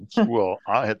Well,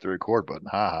 I hit the record button.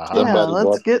 Ha ha ha. Yeah, Somebody let's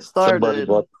bought get somebody started.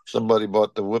 bought somebody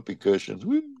bought the whoopee cushions.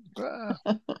 Woo. Ah,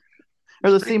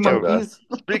 Or the sea speaking of Soda. monkeys.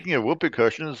 speaking of whoopee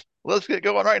cushions, let's get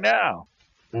going right now.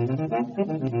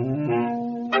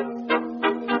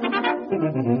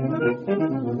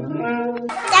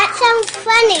 That sounds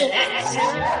funny. That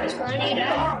sounds funny.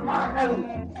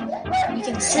 You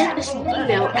can send us an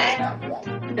email at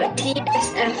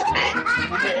tsf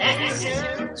that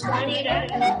sounds funny. Now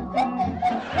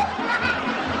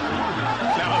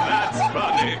that's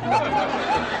funny.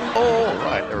 All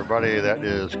right, everybody, that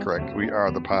is correct. We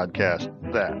are the podcast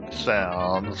that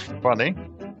sounds funny.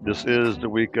 This is the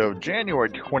week of January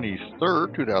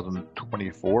 23rd,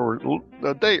 2024. We're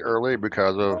a day early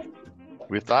because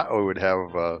we thought we would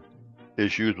have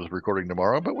issues with recording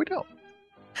tomorrow, but we don't.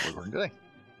 We're recording today,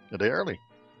 a day early.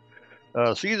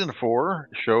 Season 4,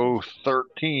 show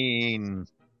 13,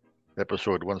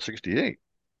 episode 168.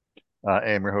 I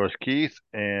am your host, Keith,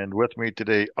 and with me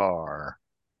today are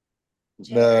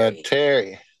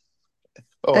Terry.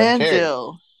 Oh, And Terry.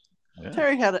 Jill. Yeah.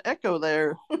 Terry had an echo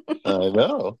there. I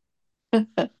know.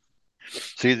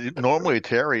 See, normally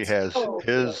Terry has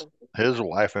his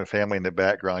wife and family in the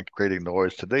background creating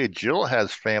noise. Today, Jill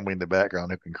has family in the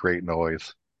background who can create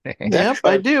noise. Yep,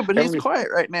 I do, but he's Every- quiet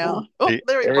right now. Oh, He-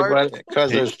 there he barks. Everybody,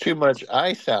 because He- there's too much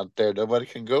ice out there. Nobody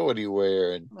can go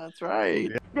anywhere. And That's right.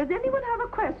 Does anyone have a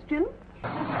question?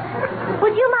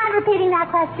 Would you mind repeating that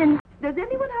question? Does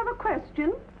anyone have a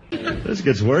question? This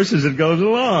gets worse as it goes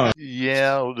along.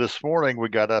 Yeah, this morning we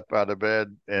got up out of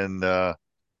bed and my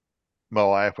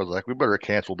wife was like, "We better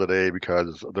cancel today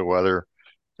because of the weather,"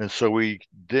 and so we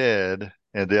did.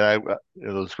 And then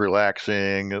it was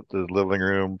relaxing at the living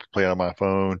room, playing on my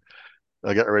phone.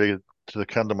 I got ready to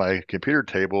come to my computer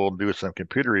table and do some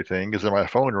computery things, and my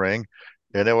phone rang,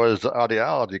 and it was the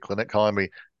audiology clinic calling me.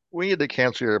 We need to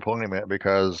cancel your appointment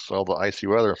because all the icy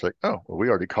weather. It's like, oh, well, we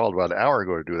already called about an hour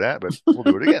ago to do that, but we'll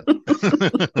do it again.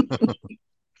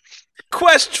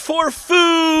 Quest for food.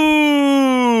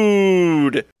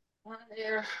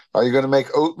 are you going to make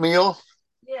oatmeal?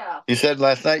 Yeah. You said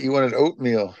last night you wanted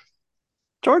oatmeal.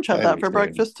 George had I that for understand.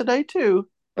 breakfast today, too.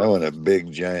 I want a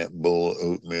big giant bowl of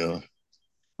oatmeal.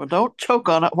 Well, don't choke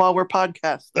on it while we're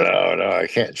podcasting. No, I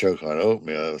can't choke on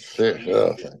oatmeal. It's serious.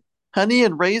 Oh. Honey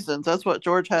and raisins. That's what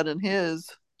George had in his.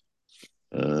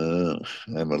 I'm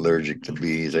allergic to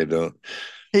bees. I don't.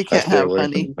 He I can't stay have away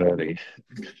honey. from honey.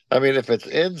 I mean, if it's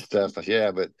in stuff,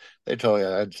 yeah, but they told me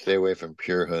I'd stay away from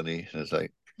pure honey. And it's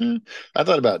like, I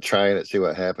thought about trying it, see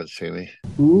what happens to me.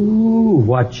 Ooh,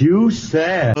 what you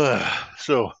said.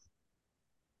 So,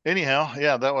 anyhow,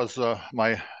 yeah, that was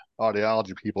my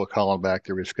audiology people calling back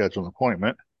to reschedule an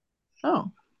appointment.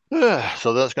 Oh,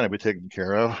 So that's going to be taken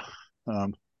care of.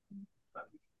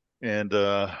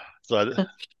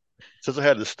 Since I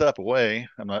had to step away,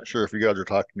 I'm not sure if you guys are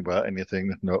talking about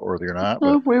anything noteworthy or not, but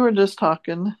well, we were just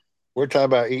talking. We're talking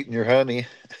about eating your honey.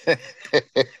 Yeah.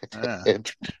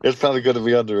 It's probably going to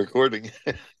be on the recording.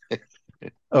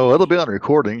 Oh, it'll be on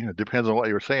recording. It depends on what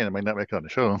you were saying. It may not make it on the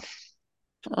show.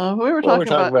 We were Well, we're talking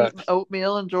talking about about- eating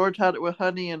oatmeal, and George had it with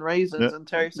honey and raisins, and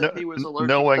Terry said he was allergic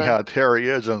Knowing to how Terry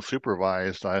is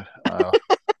unsupervised, I'm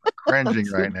cringing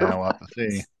right now. We'll have to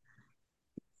see.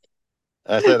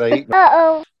 I said I eat.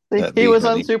 Uh-oh. That He was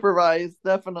honey. unsupervised,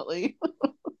 definitely.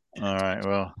 All right.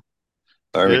 Well,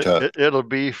 Are we talking? it'll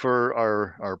be for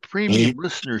our premium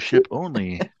listenership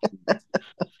only.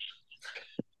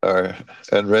 Our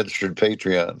unregistered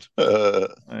Patreon.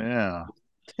 Yeah.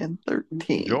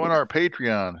 10:13. Join our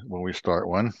Patreon when we start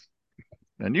one.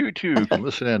 And you too can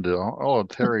listen in to all of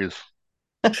Terry's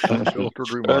unfiltered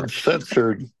remarks.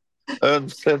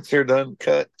 Uncensored,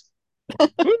 uncut.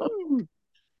 Woo!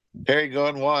 Terry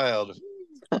going wild.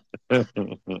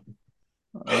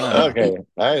 Okay.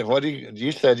 What do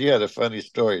you said you had a funny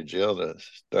story, Jill, to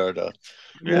start off.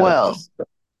 Yeah. Well,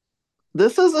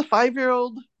 this is a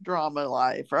 5-year-old drama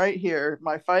life right here.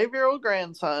 My 5-year-old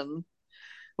grandson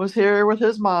was here with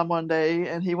his mom one day,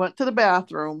 and he went to the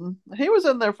bathroom. He was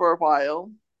in there for a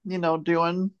while,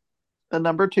 doing the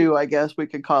number 2, I guess we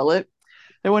could call it.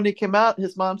 And when he came out,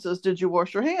 his mom says, "Did you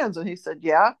wash your hands?" And he said,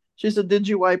 "Yeah." She said, "Did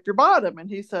you wipe your bottom?" And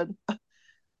he said,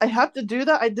 "I have to do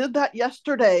that. I did that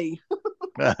yesterday."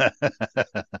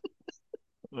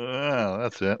 Well,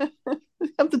 that's it. I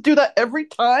have to do that every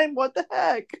time. What the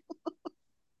heck?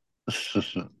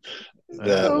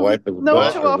 Wipe his No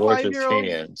butt to or a wash his 5-year-old.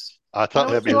 hands. I thought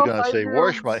No, maybe he it's was all going to say,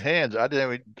 5-year-olds. "Wash my hands." I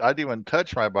didn't even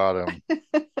touch my bottom.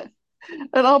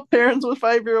 And all parents with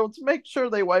 5-year-olds, make sure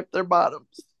they wipe their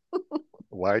bottoms.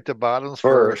 Wipe the bottoms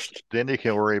First. first, then you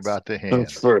can worry about the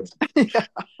hands. First.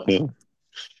 Yeah.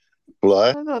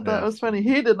 What? I thought that Yeah. was funny.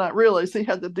 He did not realize he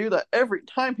had to do that every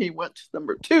time he went to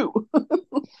number 2.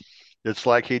 It's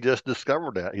like he just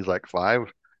discovered that. He's like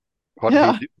 5. What did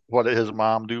Yeah. he do? What did his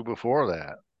mom do before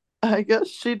that? I guess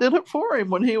she did it for him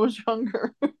when he was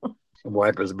younger.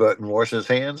 Wipe his butt and wash his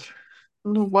hands.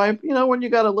 Wipe, when you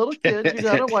got a little kid, you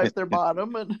got to wipe their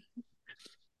bottom. And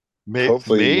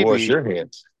Hopefully you wash Maybe your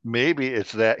hands. maybe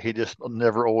it's that he just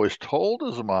never always told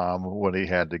his mom when he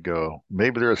had to go.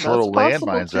 Maybe there's that's little possible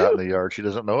landmines out in too. the yard she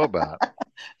doesn't know about.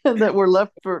 And that were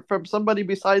left from somebody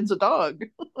besides a dog.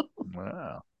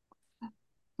 Wow.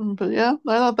 But yeah,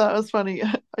 I thought that was funny.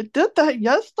 I did that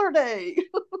yesterday.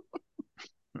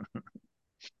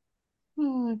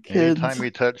 Oh, Anytime kids.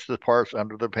 you touch the parts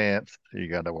under the pants, you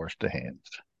got to wash the hands.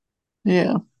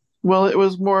 Yeah. Well, it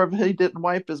was more of he didn't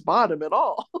wipe his bottom at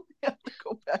all. You have to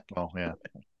go back. Oh, yeah.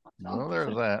 Well,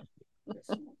 there's that.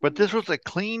 But this was a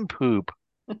clean poop.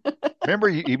 Remember,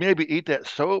 you maybe eat that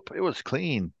soap? It was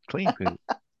clean poop.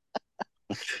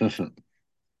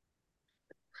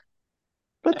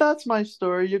 But that's my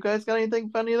story. You guys got anything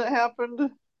funny that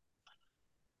happened?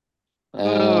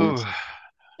 Oh,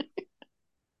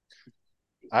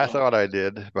 I thought I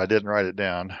did, but I didn't write it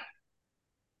down.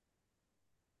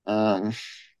 um,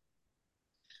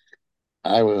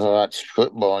 I was watched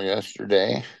football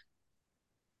yesterday.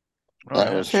 Oh,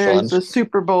 That yeah. was fun. Terry's a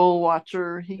Super Bowl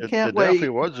watcher. He It can't definitely wait.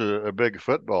 was a big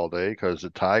football day because the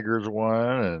Tigers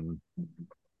won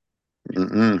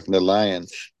and The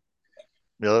Lions,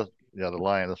 yeah, the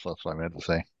Lions. That's what I meant to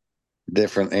say.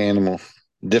 different animal,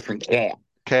 different cat.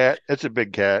 Cat. It's a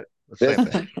big cat. The same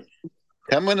thing.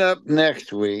 Coming up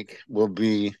next week will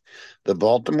be the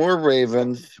Baltimore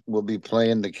Ravens will be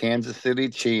playing the Kansas City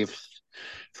Chiefs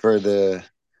for the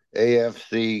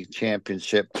AFC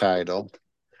Championship title.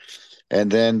 And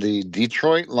then the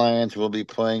Detroit Lions will be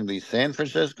playing the San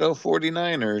Francisco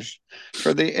 49ers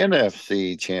for the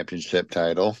NFC Championship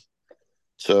title.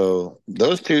 So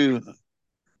those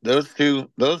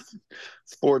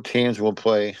 4 teams will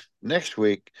play next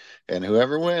week, and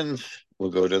whoever wins will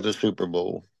go to the Super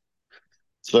Bowl.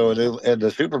 So and the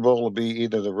Super Bowl will be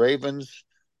either the Ravens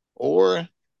or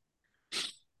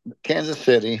Kansas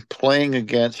City playing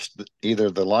against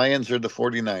either the Lions or the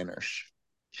 49ers.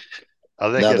 I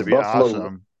think Now, it'd the be Buffalo,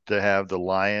 awesome to have the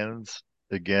Lions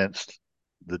against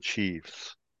the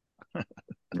Chiefs.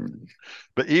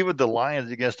 But even the Lions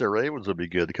against the Ravens would be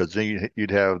good because then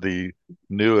you'd have the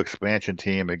new expansion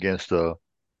team against the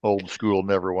old school,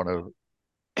 never won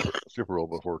a Super Bowl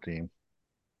before team.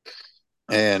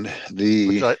 and Which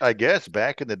the I guess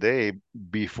back in the day,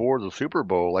 before the Super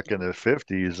Bowl, like in the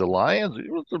 50s, the Lions, it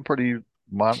was a pretty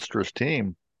monstrous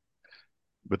team.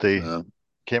 But they uh,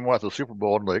 came out the Super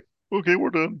Bowl and like, okay, we're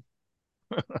done.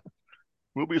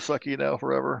 We'll be sucky now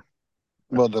forever.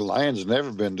 well, the Lions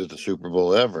never been to the Super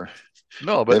Bowl ever.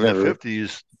 No, but They've in the never.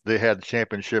 50s, they had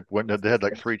championship when they had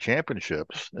like 3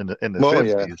 championships in the Well,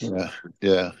 yeah, 50s.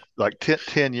 yeah. Like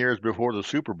 10 years before the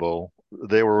Super Bowl,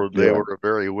 they were Yeah. a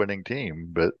very winning team.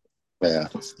 But Yeah.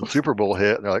 the Super Bowl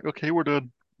hit, and they're like, okay, we're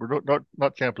done. We're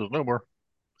not champions no more.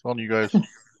 It's on you guys.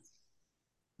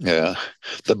 Yeah.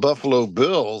 The Buffalo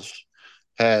Bills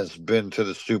has been to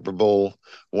the Super Bowl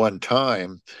one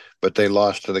time, but they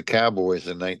lost to the Cowboys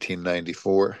in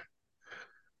 1994.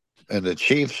 And the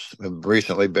Chiefs have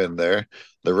recently been there.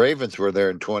 The Ravens were there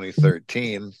in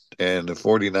 2013, and the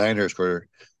 49ers were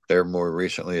there more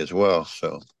recently as well.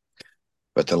 So,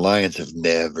 but the Lions have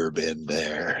never been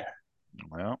there.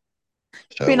 Well,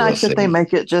 So Be we'll nice if they see.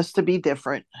 make it just to be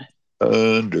different.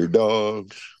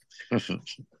 Underdogs.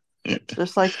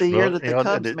 Just like the year well, that the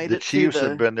Cubs made the it to Chiefs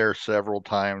have the. been there several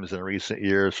times in recent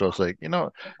years. So it's like,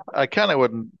 I kind of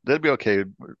wouldn't. They'd be okay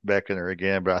back in there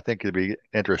again, but I think it'd be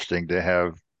interesting to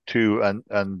have two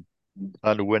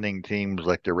unwinning teams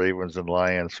like the Ravens and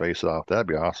Lions face off. That'd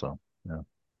be awesome. Yeah.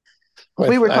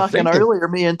 We were I talking think earlier,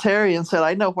 me and Terry, and said,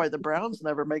 I know why the Browns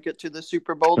never make it to the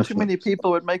Super Bowl. Too many people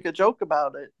would make a joke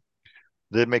about it.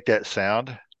 They'd make that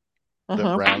sound, the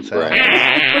Uh-huh. Brown sound.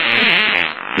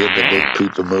 Get the big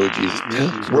poop emojis.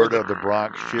 You've heard of the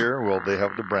Bronx cheer? Well, they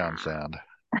have the Brown sound.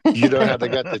 You know how they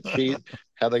got the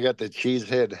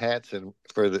cheesehead hats and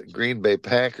for the Green Bay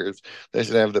Packers, they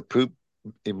should have the poop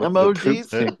Emojis.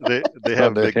 They on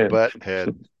have their big head. butt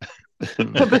head.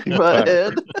 Big butt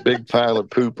head. Big pile of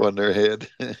poop on their head.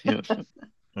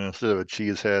 Instead of a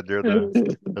cheese head, they're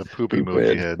the poop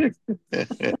emoji head.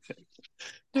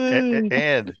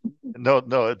 And no,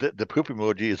 the poop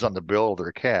emoji is on the bill of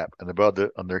their cap, and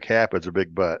on their cap is a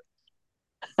big butt.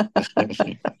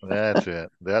 That's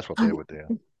it. That's what they would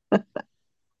do.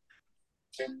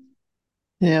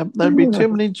 Yeah, there'd be too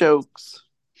many jokes.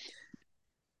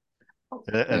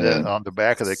 And then on the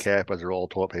back of the cap is a roll of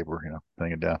toilet paper,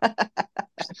 hanging down.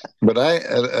 But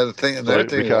another thing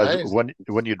Because that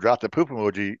when you drop the poop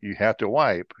emoji, you have to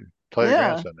wipe. Tell your Yeah.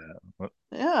 grandson that.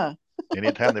 Yeah.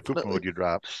 Anytime the poop Definitely. emoji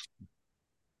drops,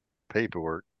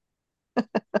 paperwork.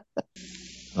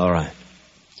 All right.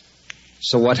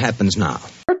 So what happens now?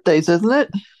 Birthdays, isn't it?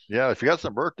 Yeah, if you got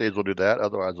some birthdays, we'll do that.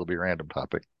 Otherwise, it'll be a random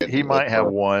topic. He might have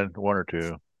one or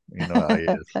two. You know how he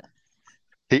is.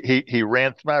 He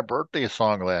ran through my birthday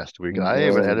song last week, and I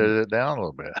even edited it down a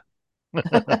little bit.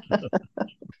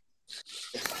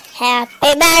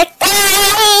 Happy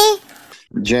birthday!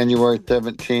 January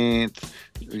 17th,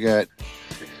 we got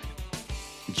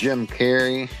Jim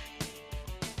Carrey.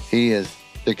 He is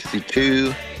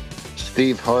 62.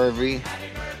 Steve Harvey,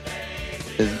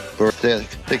 his birthday is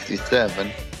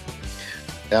 67.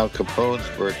 Al Capone's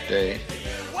birthday,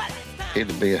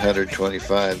 he'd be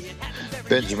 125.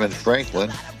 Benjamin Franklin,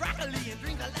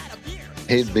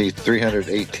 he'd be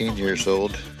 318 years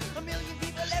old.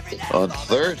 On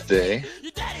Thursday,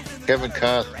 Kevin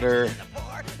Costner,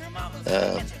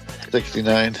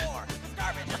 69.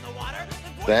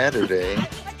 Saturday,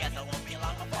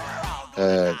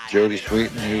 Jodie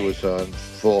Sweetin, who was on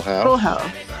Full House. Full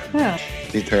House. Yeah.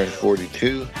 She turned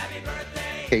 42.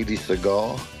 Katie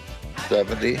Seagal,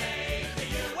 70.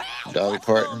 Dolly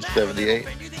Parton, 78.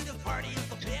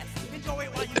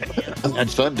 On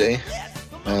Sunday,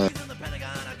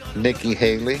 Nikki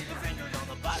Haley,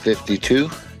 52.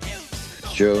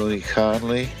 Joey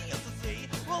Conley,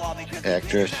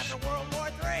 actress,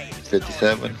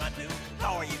 57.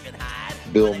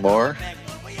 Bill Maher,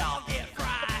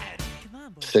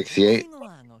 68.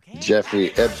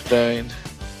 Jeffrey Epstein,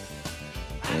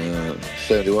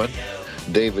 71.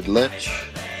 David Lynch,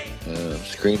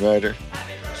 screenwriter,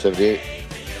 78.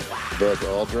 Buzz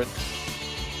Aldrin,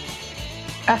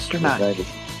 Astronaut.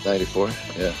 94.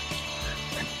 Yeah.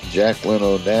 Jacqueline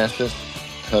Onassis,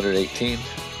 118.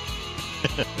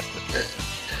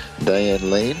 Diane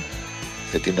Lane,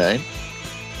 59.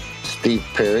 Steve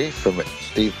Perry from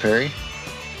Steve Perry,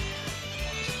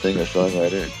 singer,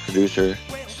 songwriter, producer,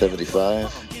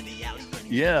 75.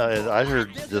 Yeah, and I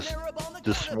heard this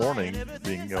morning,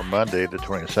 being Monday the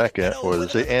 22nd,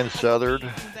 was Ann Southard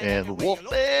and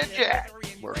Wolfman Jack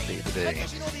birthday today.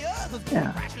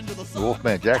 Yeah.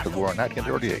 Wolfman Jack was born in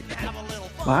 1938.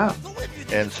 Wow.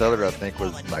 Ann Southard, I think,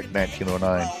 was like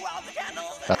 1909.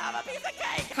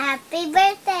 Happy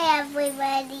birthday,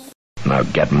 everybody. Now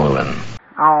get moving.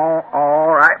 Oh,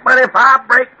 all right. But if I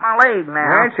break my leg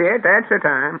now. That's it. That's the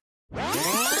time.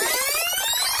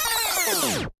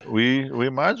 We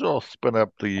might as well spin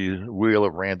up the wheel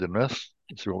of randomness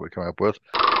and see what we come up with.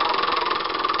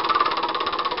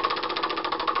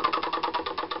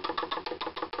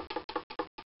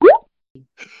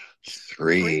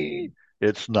 Three.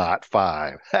 It's not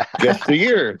 5. Guess the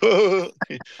year.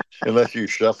 Unless you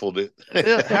shuffled it.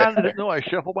 Yeah, I didn't know I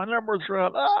shuffled my numbers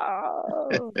around.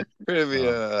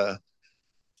 Trivia.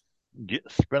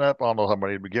 Spin up on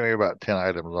somebody. Give me about 10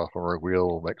 items off of our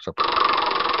wheel. Make some.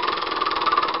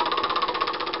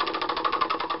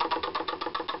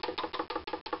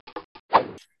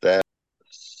 That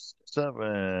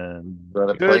 7.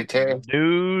 Gonna play 10.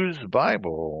 News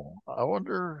Bible. I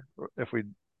wonder if we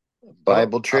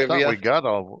Bible I trivia. thought we got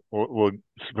all well,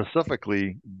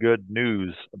 specifically Good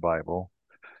News Bible,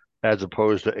 as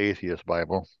opposed to Atheist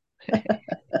Bible. We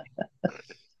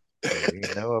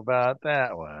know about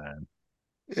that one.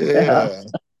 Yeah.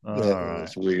 All That right.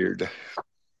 was weird.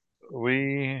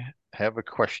 We have a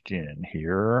question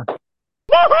here.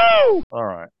 Woohoo! All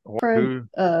right. Frank,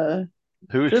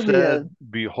 Who trivia. said,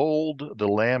 "Behold the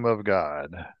Lamb of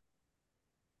God"?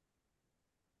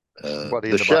 Somebody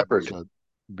in The the shepherd. Bible said,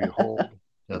 "Behold."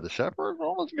 The shepherd?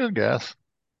 Well, that's a good guess.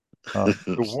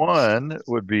 One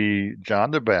would be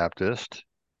John the Baptist.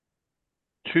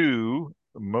 2,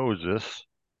 Moses.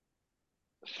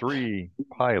 3,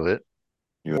 Pilate.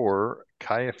 4,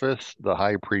 Caiaphas the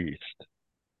high priest.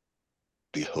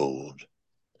 Behold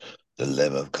the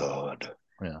Lamb of God.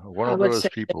 Yeah, one I of would those say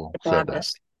people the said that.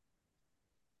 Baptist.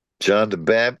 John the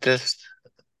Baptist.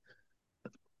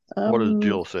 What does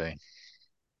Jill say?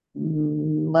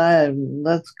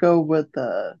 Let's go with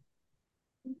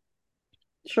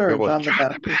sure, Go with John the John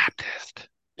the Baptist. Baptist.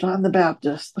 John the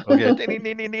Baptist. Okay, ding,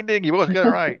 ding, ding, ding, ding. You both got it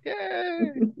right.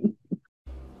 Yay!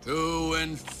 To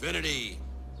infinity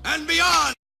and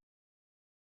beyond.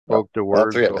 Spoke the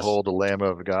words, three of us. "Behold the Lamb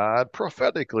of God,"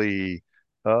 prophetically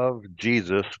of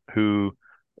Jesus, who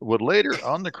would later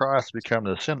on the cross become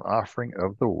the sin offering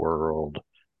of the world.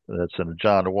 That's in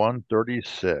John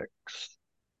 1:36.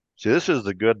 See, this is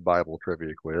the good Bible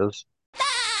trivia quiz.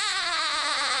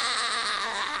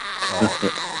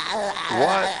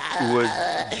 What would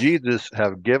Jesus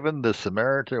have given the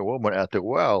Samaritan woman at the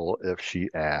well if she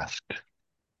asked?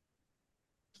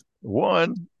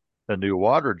 1, a new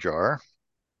water jar.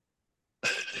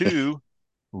 2,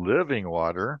 living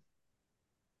water.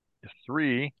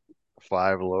 3,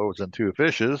 5 loaves and 2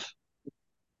 fishes.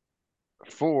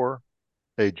 4,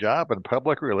 a job in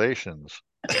public relations.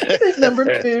 I think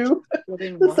number 2,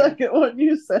 the second one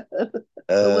you said.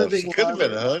 She could have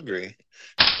been hungry.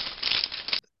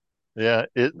 Yeah,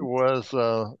 it was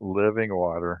living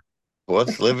water.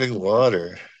 What's living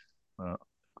water?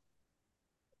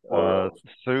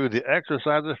 Through the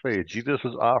exercise of faith, Jesus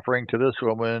was offering to this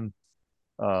woman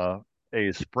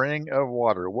a spring of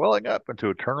water welling up into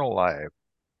eternal life.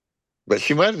 But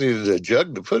she might have needed a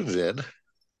jug to put it in.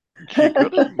 She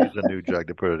could have used a new jug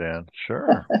to put it in.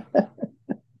 Sure.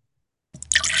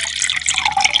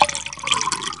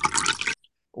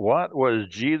 What was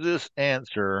Jesus'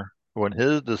 answer when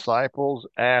his disciples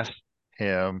asked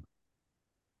him,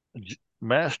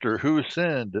 Master, who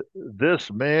sinned,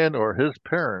 this man or his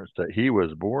parents, that he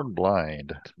was born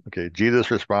blind? Okay,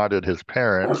 Jesus responded, his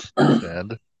parents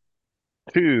sinned.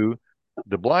 2,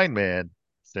 the blind man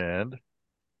sinned.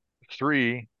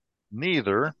 3,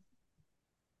 neither.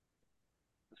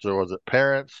 So was it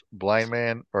parents, blind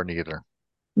man, or neither?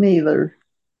 Neither.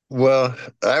 Well,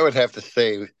 I would have to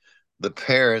say the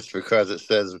parents, because it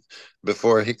says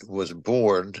before he was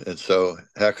born, and so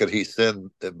how could he sin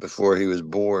before he was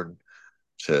born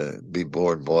to be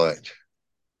born blind?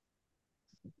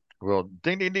 Well,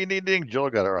 ding, ding, ding, ding, ding.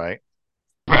 Joel got it right.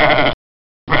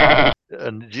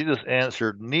 And Jesus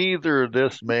answered, neither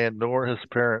this man nor his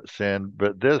parents sinned,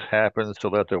 but this happened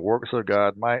so that the works of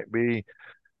God might be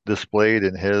displayed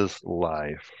in his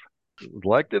life.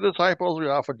 Like the disciples, we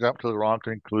often jump to the wrong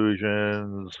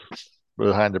conclusions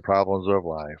behind the problems of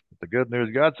life. The good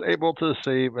news, God's able to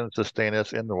save and sustain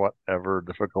us in whatever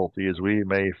difficulties we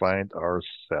may find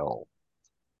ourselves.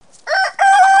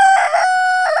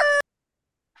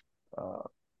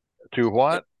 To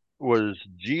what was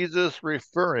Jesus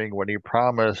referring when he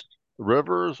promised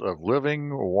rivers of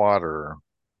living water?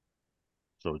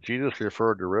 So Jesus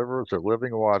referred to rivers of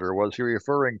living water. Was he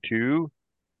referring to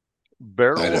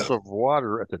barrels of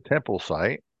water at the temple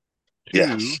site? 2,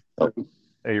 yes.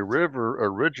 A river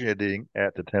originating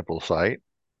at the temple site?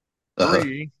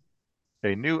 3,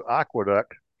 a new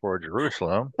aqueduct for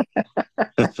Jerusalem?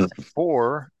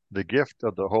 4, the gift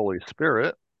of the Holy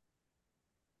Spirit?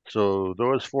 So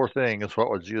those 4 things, what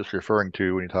was Jesus referring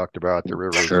to when he talked about the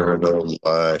rivers? Eternal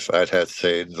life. I'd have to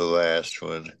say the last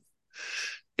one.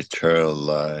 Eternal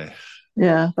life.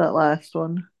 Yeah, that last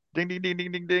one. Ding, ding, ding,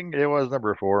 ding, ding, ding. It was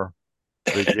number 4,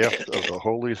 the gift of the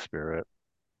Holy Spirit.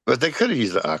 But they could have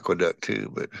used the aqueduct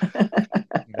too, but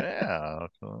yeah.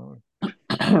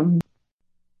 And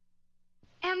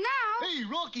now... Hey,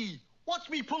 Rocky, watch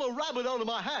me pull a rabbit out of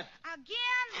my hat.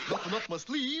 Again? Nothing up my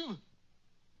sleeve.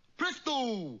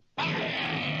 Presto!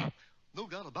 No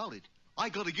doubt about it. I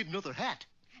gotta get another hat.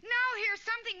 Now here's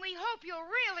something we hope you'll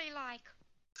really like.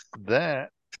 That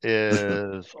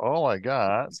is all I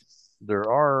got. There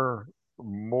are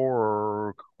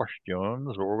more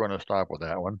questions, but we're going to stop with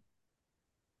that one.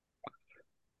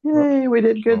 Yay, we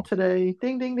did good today.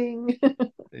 Ding, ding, ding.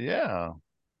 Yeah.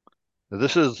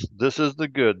 This is the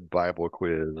good Bible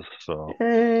quiz. So.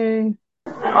 Hey.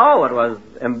 Oh, it was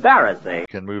embarrassing.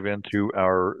 Can move into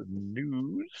our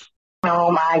news.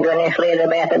 Oh my goodness,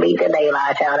 Elizabeth beat the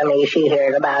daylights out of me. She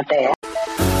heard about that.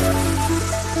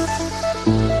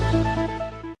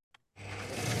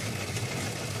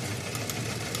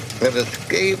 An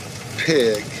escaped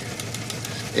pig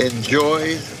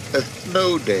enjoys a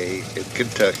snow day in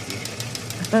Kentucky.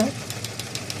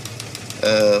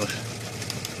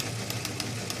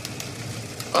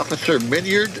 Officer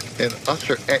Minyard and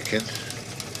Officer Atkins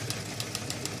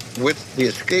with the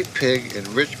escaped pig in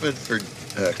Richmond,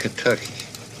 Kentucky.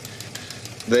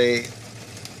 They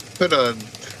put on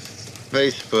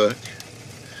Facebook,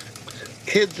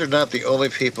 kids are not the only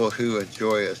people who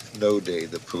enjoy a snow day,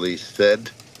 the police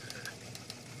said.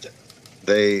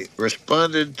 They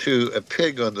responded to a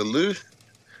pig on the loose.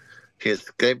 He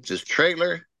escaped his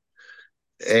trailer,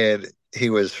 and he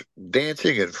was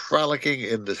dancing and frolicking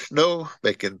in the snow,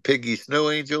 making piggy snow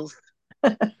angels.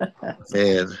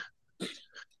 And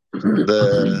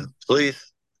the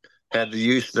police had to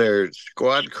use their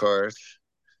squad cars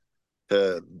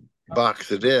to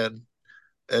box it in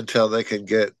until they could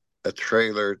get a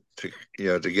trailer to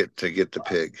get the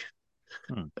pig.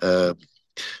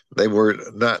 They were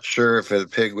not sure if the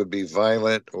pig would be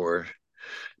violent or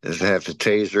Just have to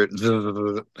taser it.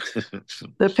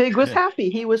 The pig was happy.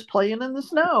 He was playing in the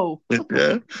snow.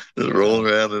 Yeah, just roll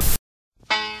around and.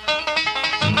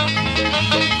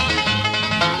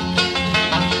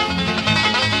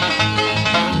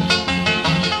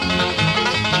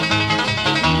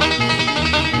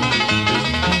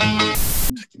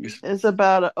 It's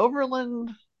about an Overland,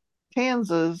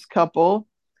 Kansas couple.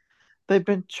 They've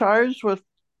been charged with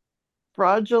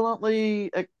fraudulently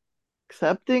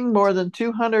accepting more than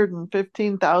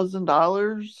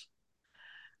 $215,000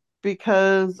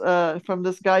 because from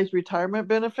this guy's retirement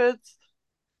benefits.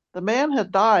 The man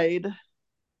had died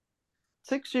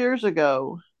 6 years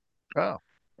ago. Oh.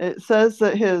 It says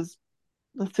that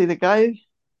the guy,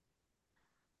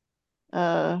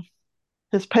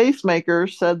 his pacemaker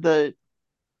said that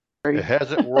it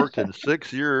hasn't worked in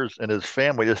 6 years, and his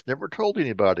family just never told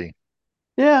anybody.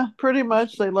 Yeah, pretty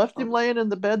much. They left him laying in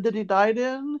the bed that he died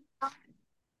in.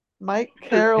 Mike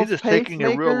Carroll's He's just taking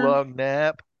a real long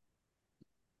nap.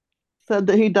 Said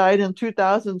that he died in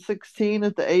 2016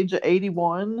 at the age of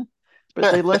 81,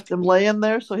 but they left him laying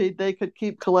there so they could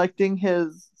keep collecting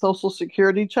his Social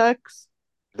Security checks.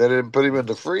 They didn't put him in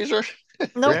the freezer?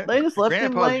 Nope, they just left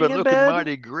him laying been in looking bed.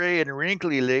 mighty gray and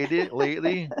wrinkly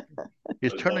lately.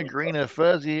 He's turning green and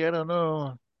fuzzy. I don't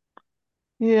know.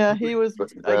 Yeah, he was,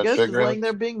 I guess, cigarettes? laying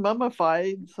there being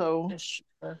mummified. So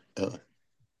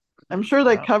I'm sure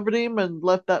they covered him and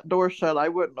left that door shut. I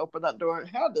wouldn't open that door. It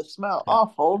had to smell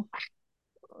awful.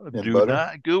 Do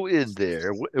not go in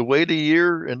there. Wait a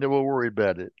year and then we'll worry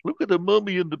about it. Look at the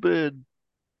mummy in the bed.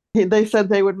 They said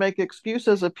they would make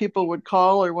excuses if people would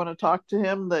call or want to talk to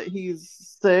him that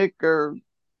he's sick or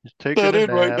he's taking a nap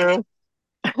right now.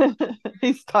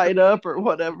 He's tied up or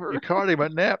whatever. You caught him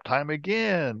at nap time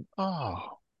again.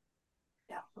 Oh.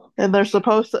 And they're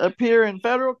supposed to appear in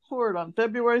federal court on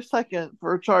February 2nd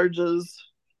for charges.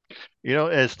 You know,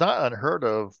 it's not unheard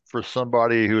of for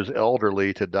somebody who's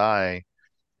elderly to die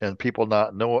and people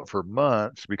not know it for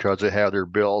months because they have their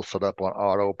bills set up on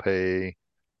auto pay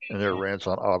and their rents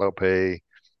on auto pay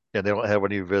and they don't have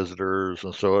any visitors.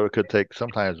 And so it could take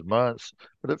sometimes months,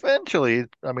 but eventually,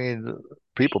 I mean,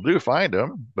 people do find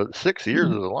them, but 6 years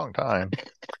is a long time.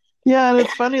 Yeah, and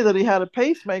it's funny that he had a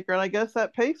pacemaker, and I guess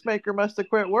that pacemaker must have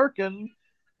quit working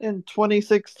in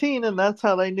 2016, and that's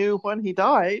how they knew when he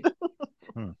died.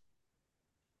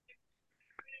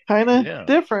 Kind of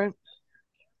different.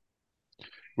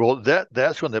 Well,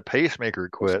 that's when the pacemaker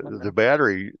quit. The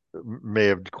battery may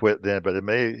have quit then, but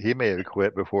he may have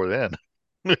quit before then.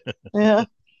 Yeah.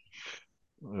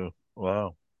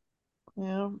 Wow.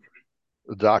 Yeah.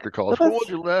 The doctor calls. When was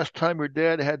the last time your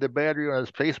dad had the battery on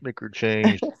his pacemaker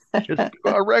changed?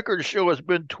 Our records show it's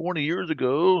been 20 years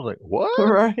ago. Like, what?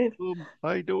 Right.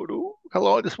 I don't know. How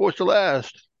long is it supposed to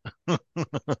last? Yeah,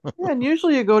 and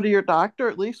usually you go to your doctor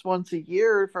at least once a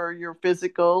year for your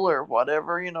physical or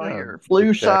whatever, your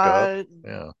flu shot.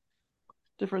 Yeah.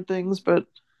 Different things, but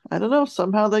I don't know.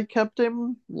 Somehow they kept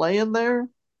him laying there.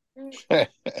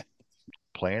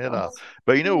 Playing it out.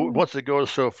 But once it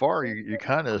goes so far, you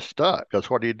kind of stuck.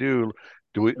 That's what do you do?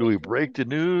 Do we break the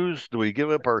news? Do we give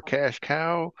up our cash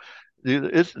cow?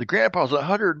 The grandpa's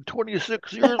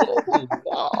 126 years old.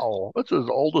 Wow, that's the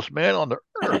oldest man on the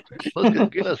earth. Let's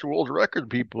get Guinness World Record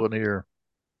people in here.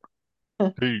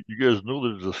 Hey, you guys know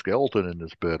there's a skeleton in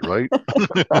this bed, right?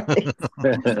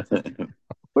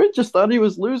 We just thought he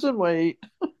was losing weight.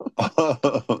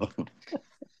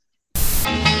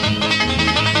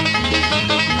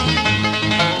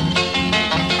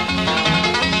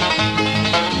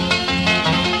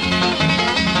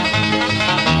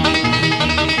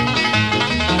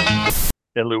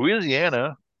 In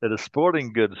Louisiana, at a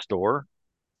sporting goods store,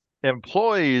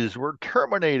 employees were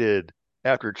terminated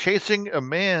after chasing a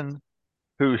man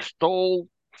who stole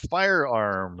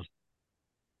firearms.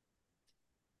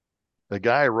 The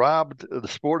guy robbed the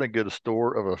sporting goods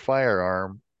store of a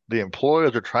firearm. The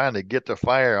employees are trying to get the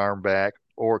firearm back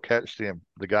or catch the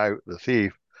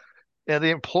thief, and the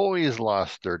employees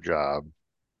lost their job.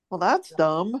 Well, that's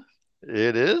dumb.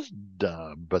 It is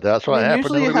dumb, but that's what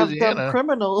happened usually in Louisiana. You have dumb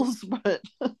criminals, but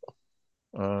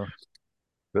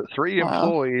 3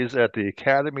 employees at the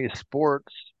Academy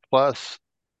Sports Plus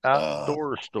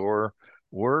outdoor store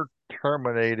were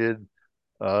terminated.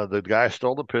 The guy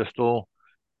stole the pistol,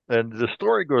 and the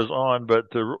story goes on.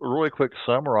 But to really quick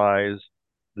summarize,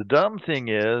 the dumb thing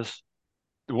is,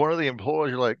 one of the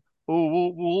employees are like,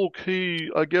 "Oh, well, okay,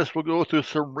 I guess we'll go through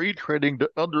some retraining to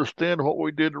understand what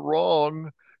we did wrong.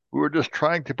 We were just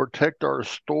trying to protect our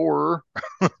store."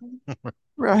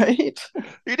 Right.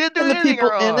 He didn't do and anything the people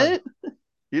wrong. in it.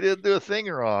 You didn't do a thing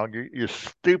wrong. Your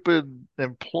stupid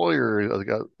employer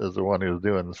is the one who's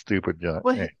doing the stupid junk.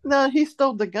 Well, no, he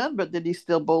stole the gun, but did he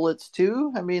steal bullets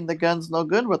too? I mean, the gun's no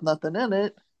good with nothing in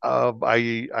it.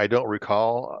 I don't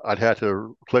recall. I'd have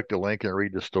to click the link and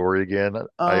read the story again.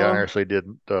 I honestly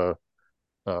didn't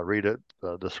read it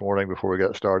this morning before we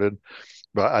got started.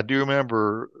 But I do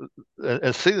remember,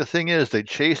 and see, the thing is, they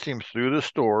chased him through the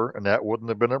store, and that wouldn't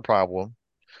have been a problem.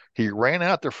 He ran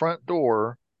out the front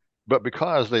door, but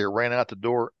because they ran out the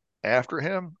door after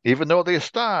him, even though they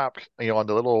stopped, on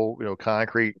the little,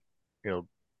 concrete,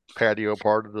 patio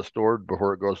part of the store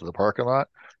before it goes to the parking lot,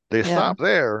 they stopped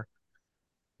there.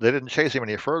 They didn't chase him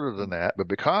any further than that, but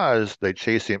because they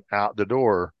chased him out the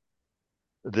door,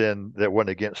 then that went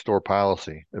against store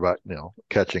policy about,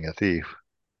 catching a thief.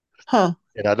 Huh.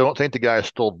 And I don't think the guy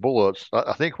stole bullets.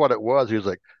 I think what it was, he was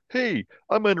like, "Hey,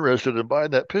 I'm interested in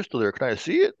buying that pistol there. Can I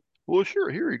see it?" "Well,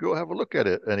 sure. Here you go. Have a look at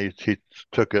it." And he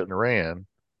took it and ran.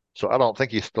 So I don't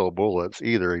think he stole bullets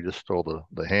either. He just stole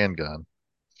the handgun.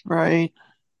 Right.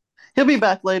 He'll be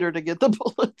back later to get the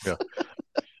bullets. Yeah.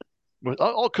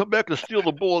 I'll come back and steal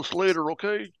the bullets later,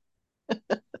 okay?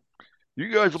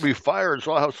 You guys will be fired,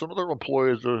 so I'll have some other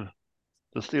employees to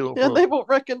steal them. Yeah, they won't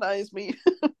recognize me.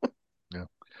 Yeah.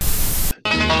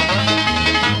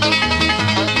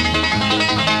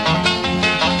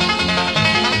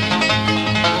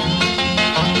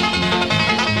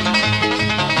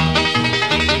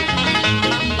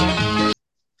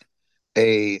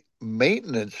 A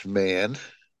maintenance man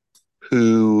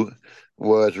who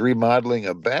was remodeling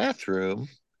a bathroom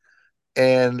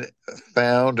and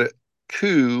found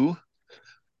 2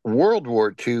 World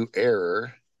War II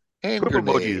era hand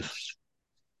grenades.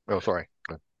 Oh, sorry.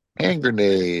 Hand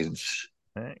grenades.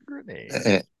 Hand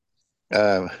grenades.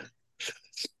 A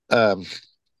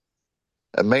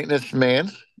maintenance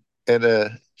man at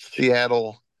a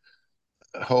Seattle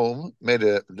home made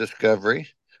a discovery.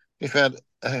 He found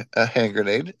a hand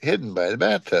grenade hidden by the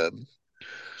bathtub.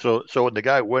 So when the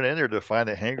guy went in there to find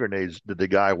the hand grenades, did the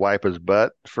guy wipe his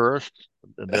butt first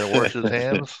and then wash his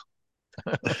hands?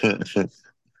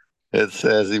 It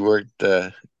says he worked. He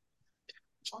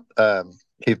saw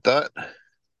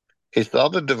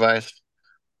the device.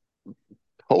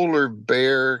 Polar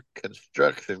Bear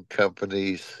Construction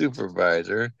Company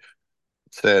supervisor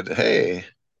said, "Hey,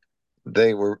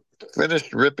 they were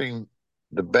finished ripping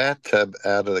the bathtub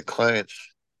out of the client's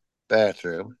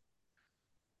bathroom,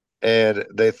 and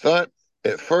they thought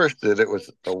at first that it was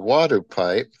a water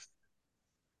pipe,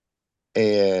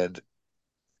 and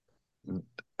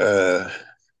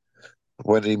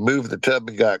when he moved the tub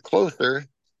and got closer,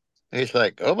 he's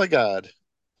like, 'Oh my God,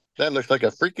 that looks like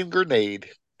a freaking grenade.'"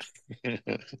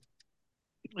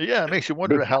 Yeah, it makes you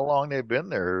wonder how long they've been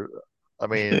there. I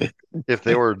mean, if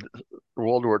they were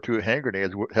World War II hand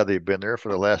grenades, have they been there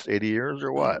for the last 80 years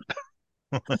or what?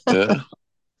 Yeah.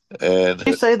 And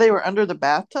you say they were under the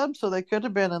bathtub, so they could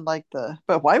have been in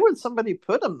but why would somebody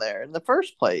put them there in the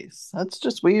first place? That's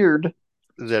just weird.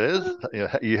 That is,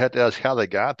 you have to ask how they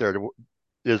got there.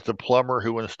 Is the plumber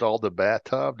who installed the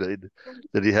bathtub, did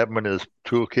he have them in his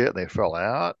toolkit and they fell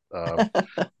out?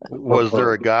 Was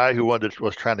there a guy who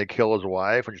was trying to kill his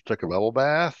wife and just took a bubble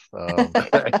bath? I'm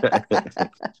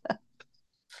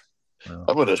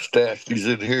going to stash these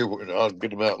in here and I'll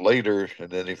get them out later, and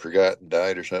then he forgot and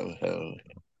died or something.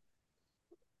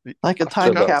 Like a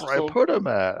time capsule. Where I put them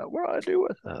at? What do I do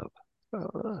with them?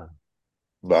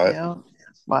 Bye. Yeah.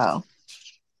 Wow.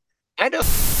 I know.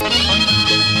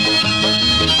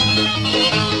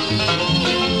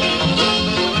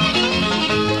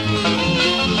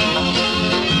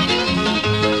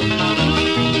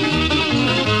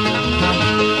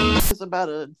 It's about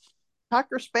a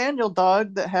Cocker Spaniel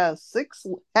dog that had 6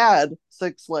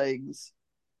 legs.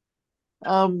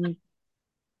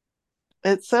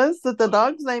 It says that the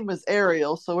dog's name is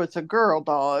Ariel, so it's a girl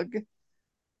dog.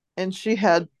 And she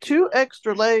had 2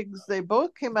 extra legs. They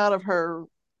both came out of her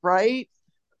right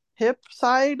hip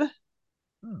side.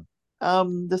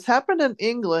 This happened in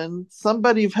England.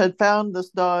 Somebody had found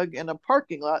this dog in a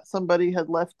parking lot. Somebody had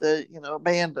left it,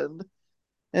 abandoned.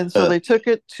 And so they took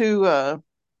it to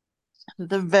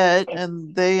the vet,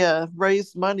 and they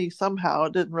raised money somehow.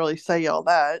 It didn't really say all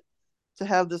that, to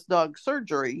have this dog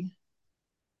surgery.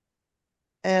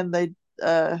 And they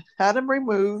had him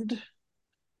removed.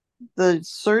 The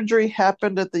surgery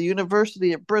happened at the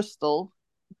University of Bristol.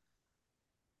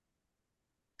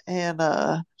 And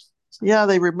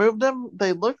they removed them.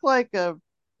 They look like a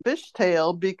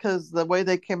fishtail because the way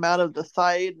they came out of the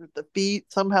side with the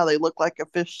feet, somehow they look like a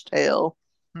fishtail.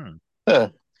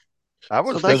 I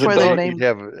was that's thinking why they you'd named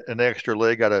have an extra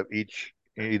leg out of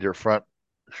either front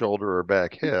shoulder or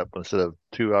back hip instead of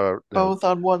two out, both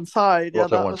on one side. Yeah,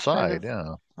 both on that one was kind side. of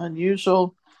Yeah.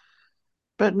 unusual.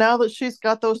 But now that she's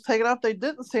got those taken off, they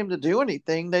didn't seem to do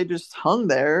anything. They just hung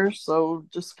there. So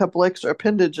just a couple extra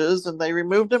appendages, and they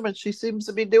removed them, and she seems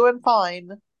to be doing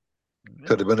fine.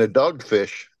 Could have been a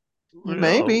dogfish.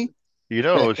 Maybe. You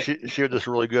know, she was just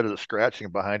really good at scratching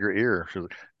behind her ear. She was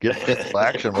getting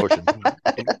action motion.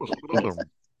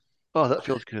 Oh, that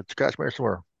feels good. Scratch me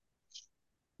somewhere.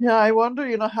 Yeah, I wonder,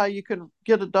 how you can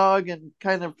get a dog and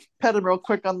kind of pet them real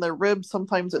quick on their ribs.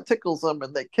 Sometimes it tickles them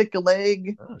and they kick a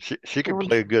leg. She could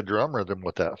play a good drum rhythm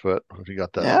with that foot. If you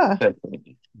got that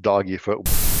doggy foot.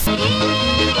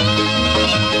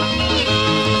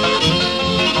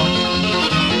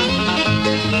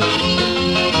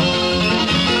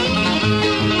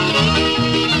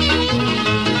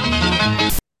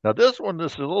 Now this is a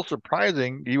little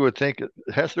surprising. You would think it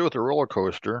has to do with the roller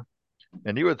coaster.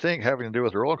 And you would think having to do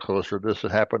with the roller coaster, this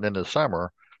had happened in the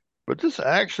summer. But this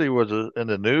actually was in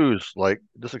the news like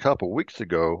just a couple of weeks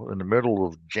ago in the middle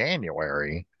of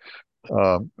January.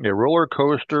 Roller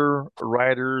coaster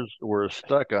riders were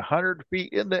stuck 100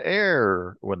 feet in the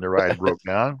air when the ride broke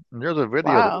down. And there's a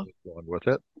video that was going with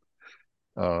it.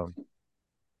 A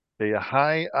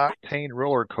high-octane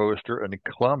roller coaster in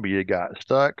Colombia got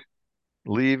stuck,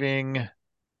 leaving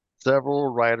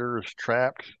several riders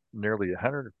trapped nearly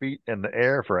 100 feet in the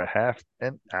air for a half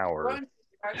an hour.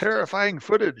 Terrifying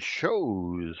footage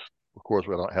shows. Of course,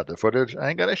 we don't have the footage. I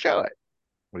ain't going to show it.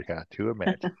 We got to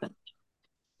imagine.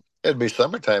 It'd be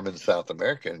summertime in South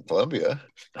America, in Colombia.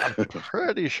 I'm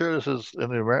pretty sure this is in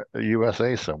the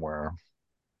USA somewhere.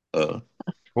 Oh.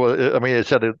 Well, I mean, it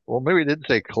said it. Well, maybe it didn't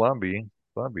say Colombia.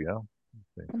 Colombia.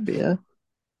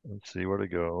 Let's see where to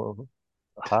go.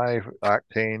 High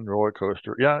octane roller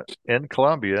coaster. Yeah, in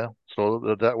Colombia.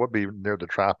 So that would be near the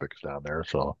tropics down there.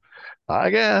 So I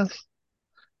guess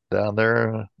down there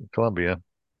in Colombia.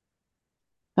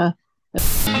 Huh.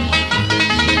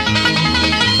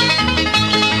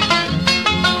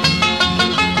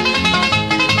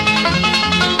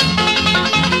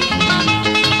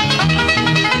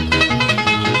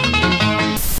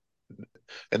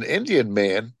 An Indian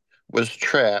man was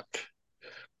trapped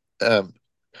on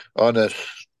a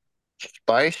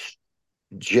Spice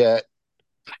Jet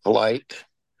flight.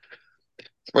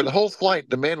 For the whole flight,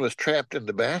 the man was trapped in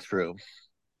the bathroom.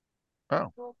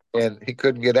 Oh. And he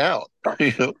couldn't get out,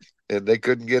 and they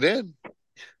couldn't get in.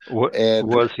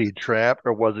 Was he trapped,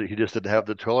 or was it he just didn't have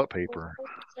the toilet paper?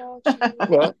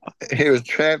 Well, he was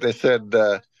trapped. They said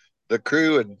the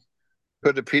crew had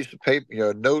put a piece of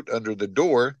paper, a note under the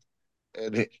door,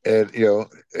 and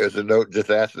there's a note just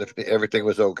asking if everything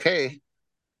was okay.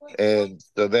 And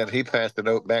so then he passed the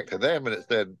note back to them, and it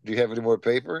said, "Do you have any more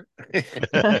paper?"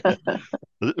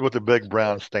 With a big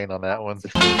brown stain on that one.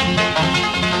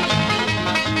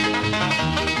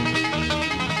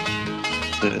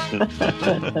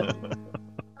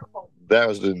 That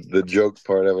was the joke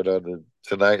part of it on the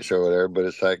Tonight Show there. But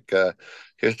it's like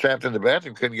he was trapped in the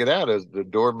bathroom, couldn't get out. As the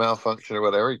door malfunctioned or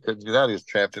whatever, he couldn't get out. He was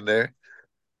trapped in there.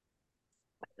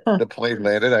 The plane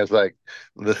landed. I was like,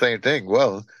 the same thing.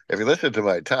 Well, if you listen to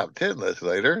my top 10 list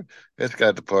later, it's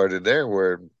got the part in there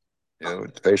where,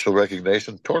 facial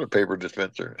recognition, toilet paper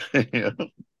dispenser.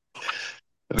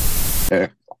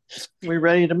 We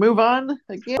ready to move on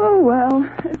again? Oh, well,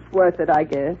 it's worth it, I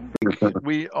guess.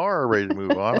 We are ready to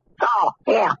move on. Oh,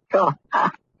 yeah, sure.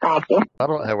 Thank you. I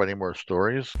don't have any more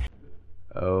stories.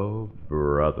 Oh,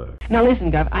 brother. Now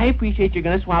listen, Gov, I appreciate you're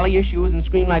going to swallow your shoes and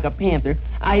scream like a panther.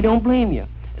 I don't blame you.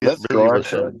 Let's really go was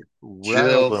some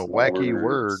wild and wacky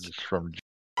words from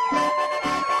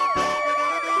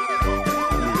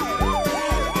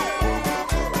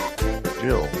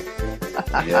Jill.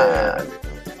 Yeah.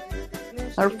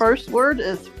 Our first word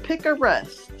is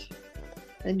picaresque,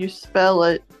 and you spell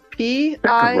it P-I-C-A-R-E-S-T.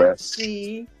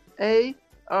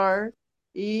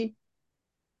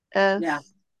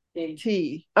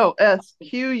 Oh,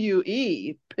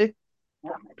 S-Q-U-E.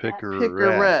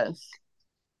 Picaresque.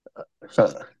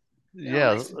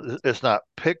 Yeah, it's not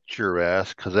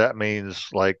picturesque because that means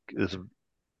like it's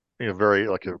very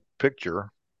like a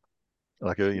picture,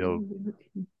 like a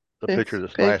picture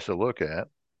that's nice to look at.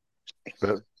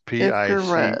 But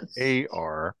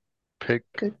P-I-C-A-R,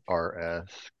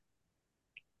 picaresque.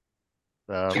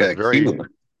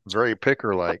 Very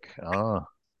picker-like.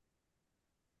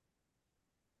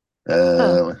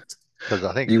 Because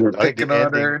I think you were I think picking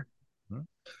on her,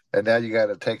 and now you got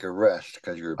to take a rest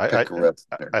because you're picaresque.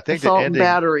 I think Salt the and ending.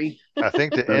 battery. I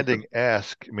think the ending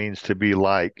 "esque" means to be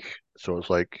like. So it's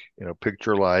like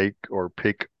picture-like or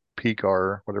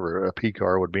picar, whatever a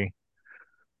picar would be.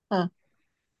 Huh.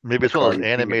 Maybe it's one of those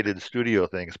animated studio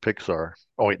things, Pixar.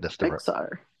 Oh, wait, that's different.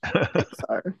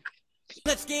 Pixar.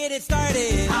 Let's get it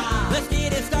started. Let's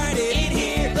get it started in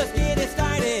here. Let's get it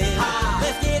started.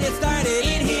 Let's get it started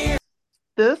in here.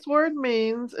 This word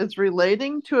means it's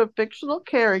relating to a fictional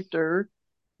character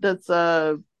that's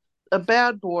a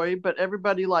bad boy, but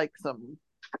everybody likes him.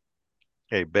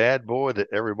 A bad boy that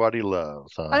everybody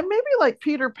loves, huh? I maybe like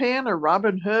Peter Pan or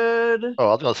Robin Hood. Oh,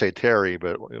 I was going to say Terry,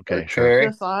 but okay, Terry.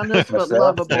 Dishonest but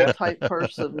lovable type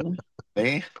person.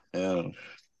 Me? Yeah.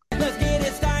 Let's get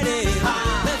it started.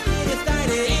 Let's get it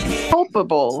started in here.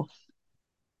 Culpable.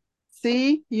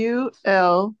 C-U-L-P-A-B-L-E.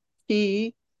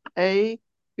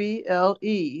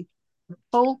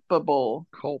 Culpable.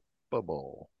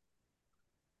 Culpable.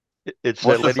 It's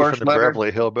that lady from the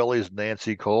Beverly Hillbillies,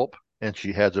 Nancy Culp, and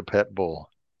she has a pet bull.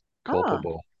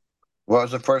 Culpable. What was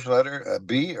the first letter? A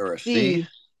B or a C?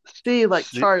 C like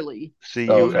Charlie.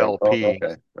 C-U-L-P.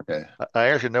 Okay. I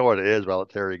actually know what it is, but I'll let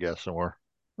Terry guess some more.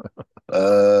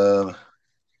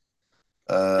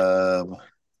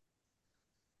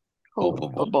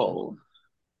 Culpable.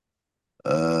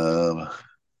 I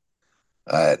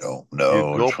don't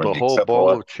know. You gulped a whole bowl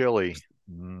of chili.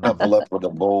 Couple up with a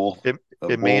bowl.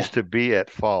 It means to be at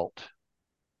fault.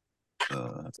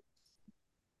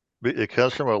 It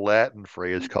comes from a Latin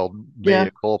phrase called mea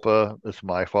culpa. It's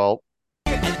my fault.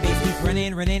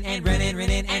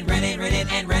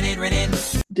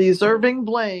 Deserving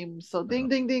blame. So ding,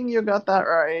 ding, ding, you got that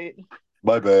right.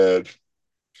 My bad.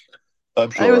 I'm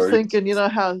sorry. I was thinking, you know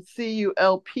how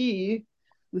C-U-L-P,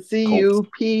 the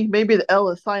C-U-P, maybe the L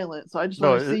is silent, so I just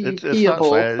want to see it's not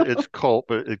silent. It's culp,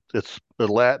 but it's a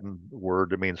Latin word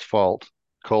that means fault.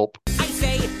 Culp. I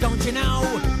say, don't you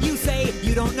know? You say,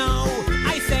 you don't know.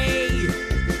 I say,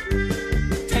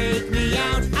 take me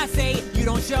out. I say, you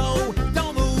don't show.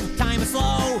 Don't move, time is slow.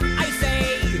 I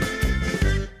say,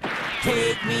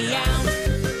 take me out.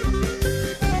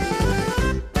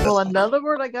 Well, another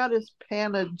word I got is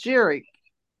panegyric.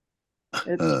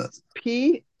 It's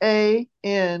P-A-N-E-G-Y-R-I-C.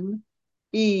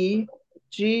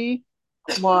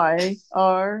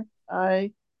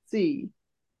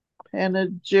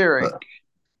 Panegyric.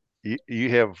 You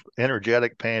have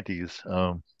energetic panties.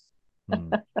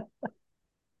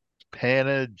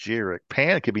 Panegyric.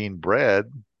 Pan could mean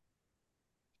bread.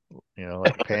 You know,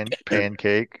 like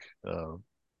pancake.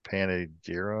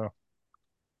 Panegyra.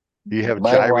 You have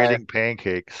gyrating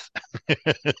pancakes.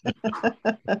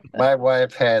 My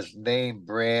wife has name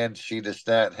brand. She does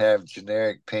not have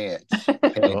generic pants.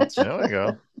 Well, there we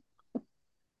go.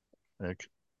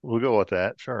 We'll go with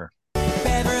that. Sure.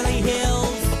 Beverly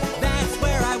Hills, that's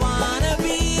where I wanna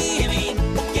be.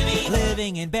 Gimme,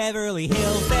 living in Beverly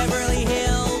Hills,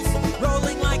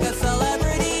 rolling like a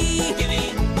celebrity.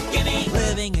 Gimme,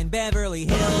 living in Beverly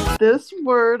Hills. This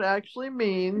word actually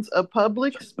means a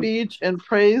public speech in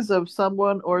praise of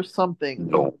someone or something.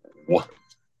 No.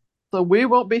 So we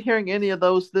won't be hearing any of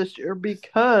those this year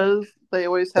because they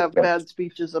always have bad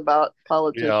speeches about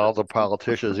politicians. Yeah, all the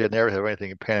politicians, they never have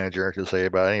anything panegyric to say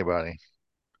about anybody.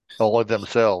 Only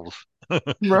themselves.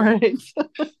 Right.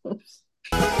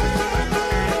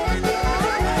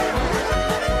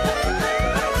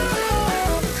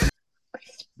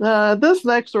 This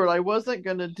next word I wasn't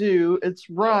going to do. It's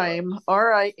rhyme,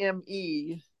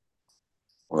 R-I-M-E.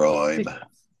 Rhyme.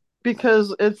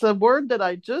 Because it's a word that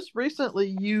I just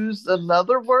recently used.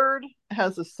 Another word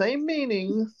has the same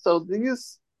meaning. So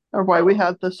these are why we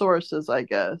have thesaurus, I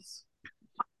guess.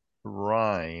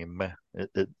 Rhyme.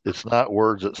 It's not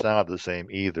words that sound the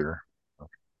same either.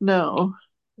 No.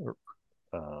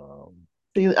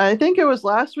 See, I think it was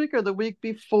last week or the week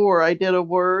before I did a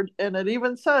word, and it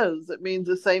even says it means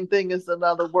the same thing as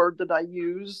another word that I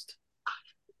used.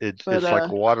 It's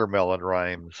like watermelon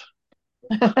rhymes.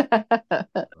 And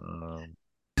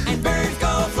birds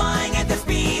go flying at the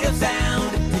speed of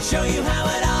sound to show you how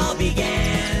it all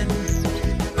began.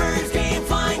 Birds came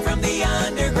flying from the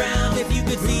underground. If you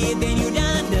could see it, then you'd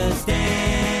understand.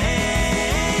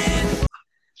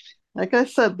 Like I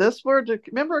said, this word,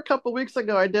 remember a couple weeks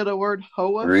ago I did a word,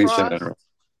 hoarfrost?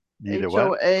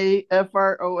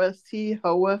 H-O-A-F-R-O-S-T,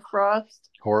 hoarfrost.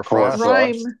 Hoarfrost.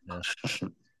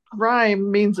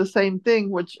 Rhyme means the same thing,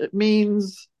 which it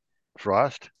means...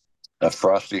 Frost? A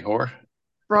frosty whore?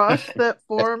 Frost that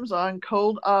forms on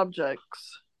cold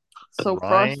objects. So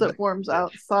frost that forms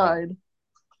outside.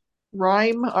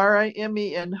 Rhyme,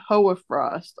 R-I-M-E, and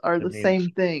hoarfrost are the same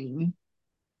thing.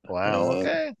 Wow,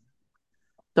 okay.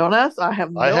 Don't ask. I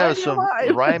have no idea. I have some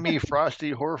rhymey,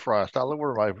 frosty hoarfrost all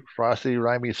over my frosty,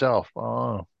 rhymey self.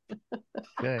 Oh,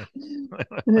 okay.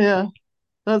 Yeah,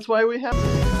 that's why we have.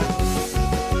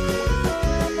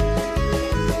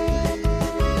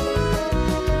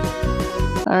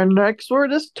 Our next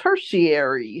word is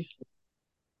tertiary.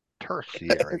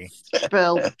 Tertiary. It's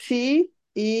spelled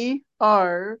Tertiary.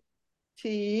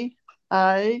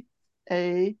 I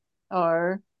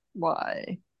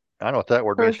know what that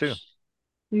word means too.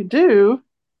 You do?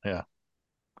 Yeah.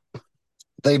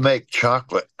 They make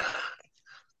chocolate.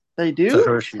 They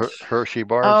do? Hershey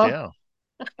bars, yeah.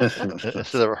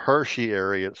 Instead of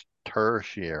Hersheyary, it's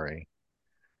tertiary.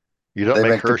 You don't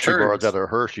make Hershey bars out of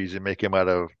Hershey's, you make them out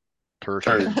of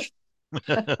tertiary.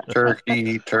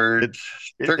 Turkey, turds.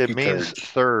 It means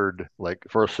third, like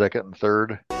first, second, and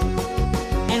third.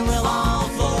 And we'll all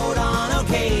float on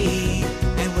okay.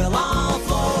 And we'll all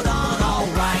float on all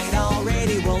right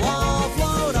already. We'll all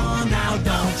float on now.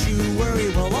 Don't you worry,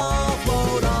 we'll all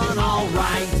float on all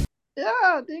right.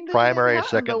 Yeah, ding, ding, Primary, ding,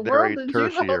 secondary,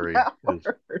 tertiary.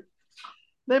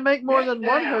 They make more than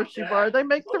one Hershey bar. They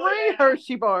make 3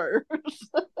 Hershey bars.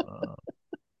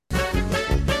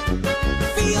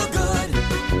 Feel good.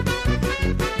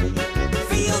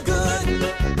 Feel good.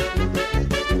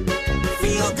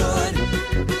 Feel good.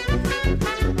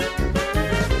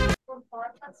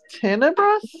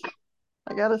 Tenebris?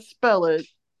 I gotta spell it.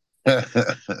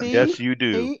 Yes, you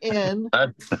do. Tenebros.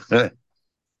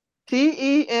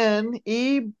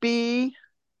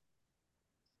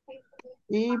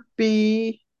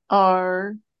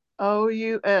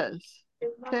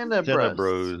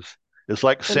 Tenebros. It's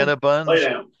like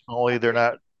Cinnabons, only they're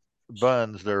not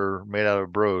buns, they're made out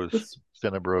of bros.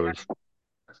 Cinnabros.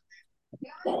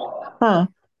 Huh.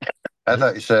 I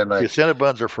thought you said like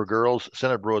Cinnabons are for girls,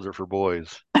 Cinnabros are for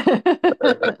boys.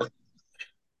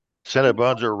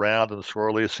 Cinnabons are round and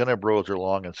swirly, Cinnabros are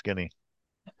long and skinny.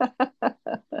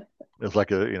 It's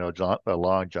like a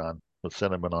long john with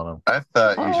cinnamon on them. I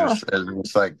thought you just said it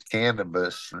was like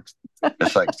cannabis.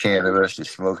 It's like cannabis, you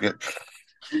smoke it.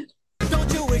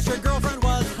 Don't you wish your girlfriend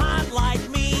was hot like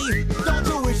me? Don't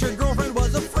you wish your girlfriend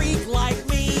was a freak like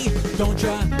me? Don't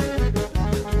ya?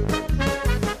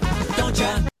 Don't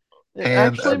ya? It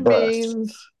actually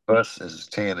means bus is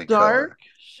tanning dark, color.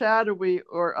 shadowy,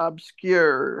 or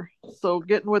obscure. So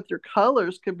getting with your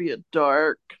colors could be a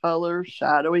dark color,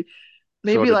 shadowy.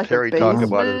 Maybe so like Terry a basement. talk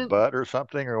about his butt or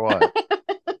something, or what?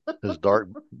 His dark,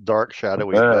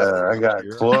 shadowy butt. I got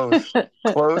close,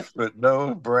 but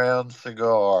no brown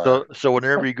cigar. So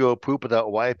whenever you go poop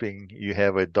without wiping, you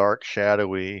have a dark,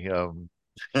 shadowy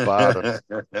bottom.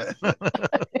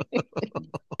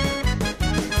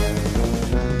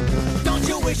 Don't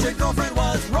you wish your girlfriend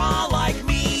was raw like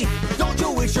me? Don't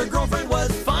you wish your girlfriend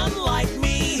was fun like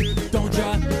me? Don't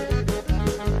ya?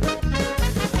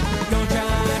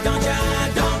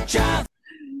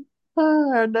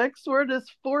 Our next word is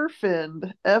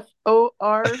forefinned. Forfend.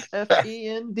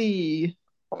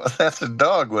 Well, that's a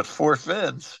dog with 4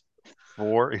 fins.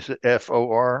 Is it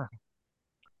FOR?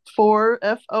 Forfend.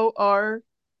 F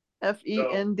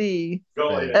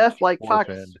like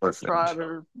foxtrot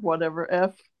or whatever.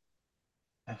 F.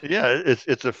 Yeah,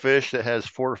 it's a fish that has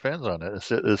 4 fins on it.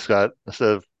 It's got, instead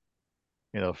of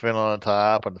fin on the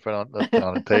top and the fin on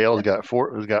the tail, it's got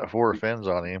 4 fins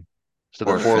on him.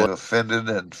 Offended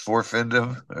and forefend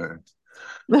him?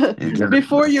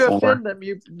 Before you offend them,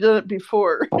 you did it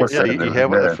before. Yeah, you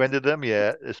haven't offended them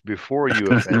yet. It's before you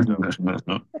offend them.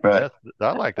 Right.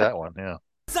 I like that one, yeah.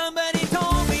 Somebody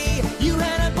told me you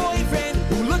had a boyfriend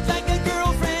who looked like a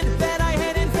girlfriend that I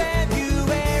had in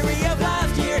February of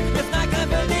last year. It's not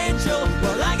confidential,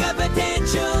 well, I got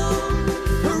potential.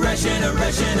 Rushing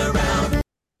around.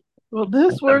 Well,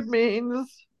 this word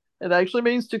it actually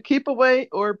means to keep away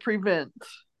or prevent.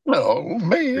 Oh,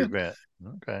 man. Prevent.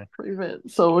 Okay.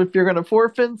 Prevent. So if you're going to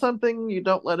forfend something, you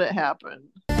don't let it happen.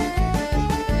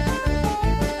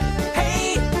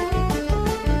 Hey!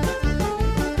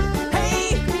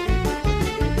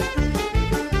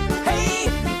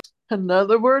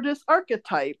 Another word is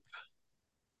archetype.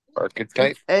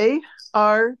 Archetype.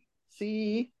 ARCHETYPE.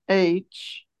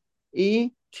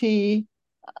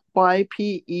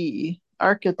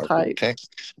 Archetype.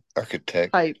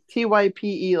 Architect. Type.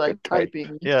 TYPE, like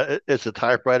typing. Yeah, it's a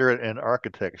typewriter in an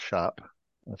architect shop.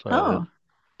 That's why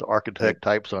the architect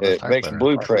types on his typewriter. It makes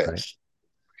blueprints.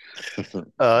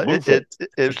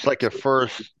 It's like a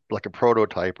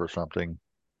prototype or something.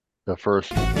 The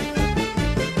first.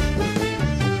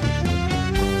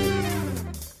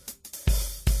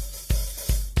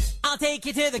 I'll take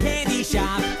you to the candy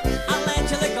shop. I'll let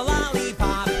you lick a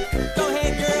lollipop. Go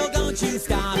ahead, girl, don't you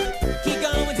stop. Keep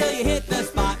going till you hit the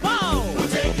spot. Whoa! We'll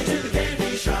take you to the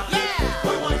candy shop. Yeah!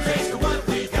 For one taste of what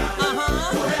we got.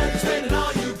 Uh-huh. Go ahead and spend it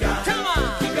all you got. Come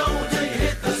on! Keep going till you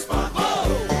hit the spot.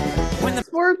 Whoa!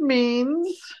 This word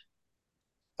means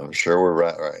I'm sure we're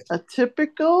right. a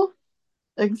typical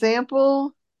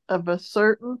example of a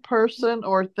certain person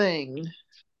or thing.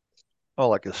 Oh,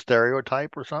 like a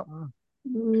stereotype or something?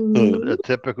 Mm, A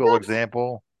typical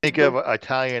example. Think of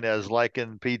Italian as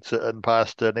liking pizza and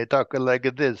pasta, and they talk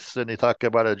like this, and they talk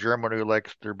about a German who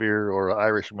likes their beer or an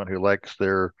Irishman who likes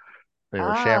their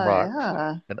shamrock.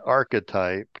 yeah. An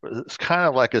archetype. It's kind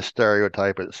of like a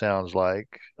stereotype, it sounds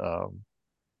like.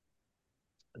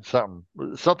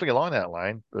 Something along that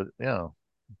line, but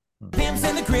Pimps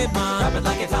in the crib, mom. Drop it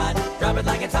like it's hot. Drop it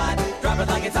like it's hot. Drop it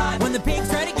like it's hot. When the pigs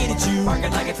try to get at you, park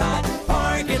it like it's hot.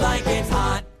 Park it like it's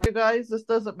hot. You guys, this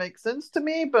doesn't make sense to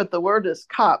me, but the word is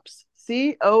cops.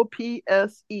 COPSE.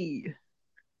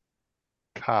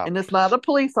 Cops. And it's not a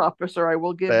police officer, I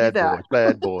will give you Bad that. boys,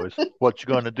 bad boys. What you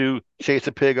gonna do? Chase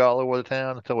a pig all over the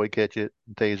town until we catch it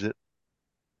and tase it?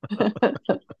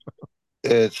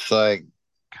 It's like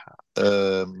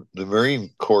the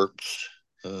Marine Corps.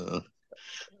 It's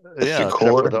Yeah, a except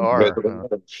corps, for the R.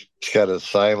 but it's got a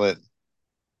silent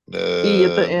E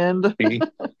at the end. P.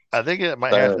 I think it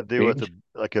might have to Silent do with P.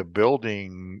 like a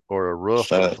building or a roof or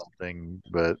Silent. something,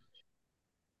 but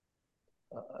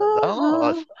I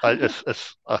don't know.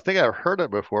 I think I've heard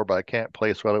it before, but I can't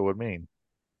place what it would mean.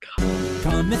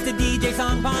 Come, Mr. DJ,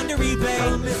 song on the replay.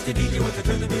 Come, Mr. DJ, want to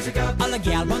turn the music up? All the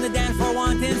gal on the dance floor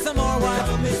wanting some more what?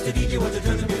 Come, Mr. DJ, want to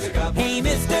turn the music up? Hey,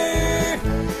 mister,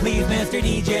 please, Mr.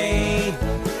 DJ,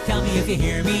 tell me if you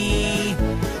hear me.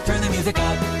 Turn the music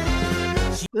up.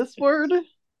 This word,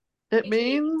 it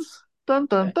means dun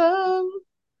dun dun.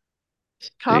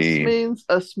 Cops E. means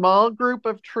a small group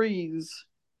of trees.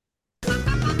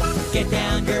 Get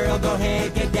down, girl, go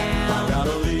ahead, get down.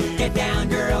 Gotta leave. Get down,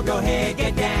 girl, go ahead,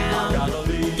 get down. Gotta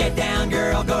leave. Get down,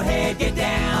 girl, go ahead, get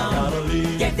down. Gotta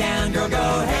leave. Get down, girl, go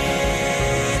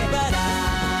ahead. But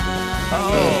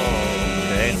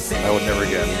Okay. I would never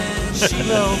guess.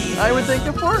 No, I would think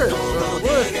a forest or a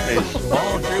wood. A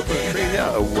small group of trees,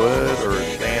 yeah, a wood or a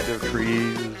stand of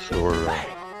trees, or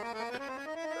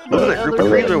look at that group of Other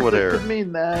trees things over that there. could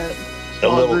mean that. A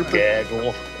Small little group of-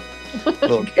 gaggle.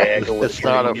 Little gaggle. with It's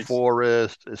not a trees.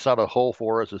 forest. It's not a whole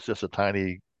forest. It's just a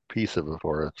tiny piece of a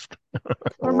forest.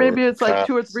 Or maybe it's like cops.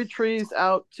 2 or 3 trees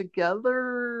out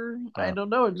together. I don't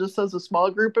know. It just says a small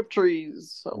group of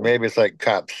trees. So. Maybe it's like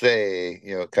cop say,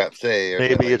 cop say. Or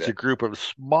Maybe something it's like a group of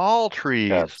small trees.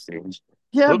 that. Cop say.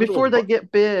 Yeah, Look at before those they get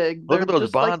big. Look at they're those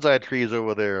just like, bonsai trees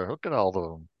over there. Look at all of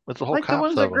them. It's a whole like the copse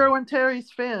ones of that them. grow in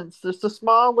Terry's fence. There's a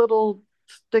small little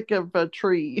stick of a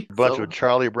tree. A bunch So, of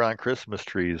Charlie Brown Christmas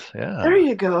trees. Yeah. there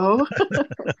you go.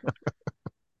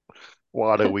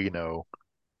 What do we know?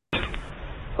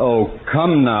 Oh,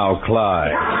 come now,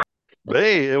 Clyde.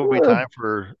 Hey, it will be time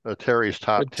for Terry's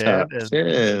top 10. Top And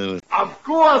 10. Of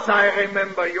course I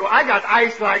remember you. I got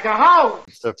ice like a house.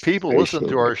 if people listened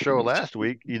to our show last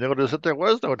week, you noticed that there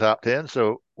was no top 10.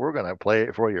 So we're going to play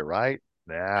it for you right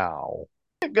now.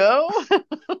 There you go.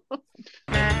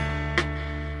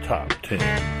 Top 10.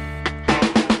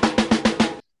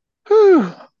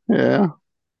 Whew. Yeah.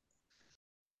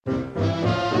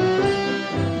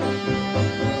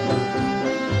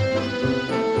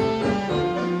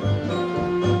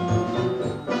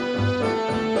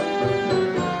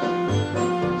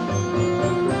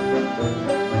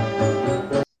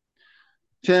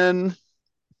 Ten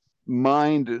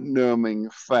mind-numbing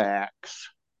facts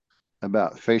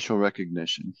about facial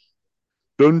recognition.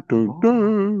 Dun, dun,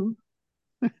 dun.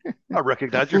 I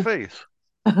recognize your face.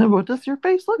 What does your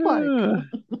face look like?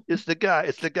 It's the guy.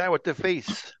 It's the guy with the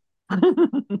face.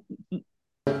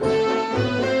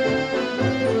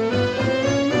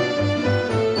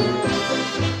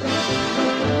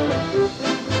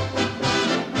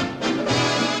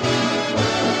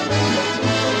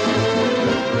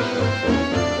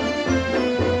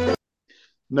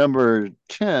 Number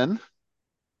 10,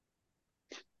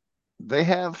 they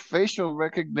have facial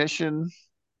recognition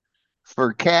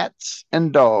for cats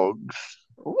and dogs.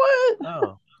 What?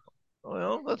 Oh,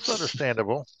 well, that's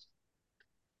understandable.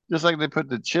 Just like they put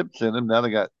the chips in them, now they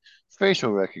got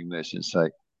facial recognition. It's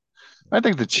like, I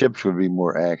think the chips would be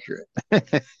more accurate.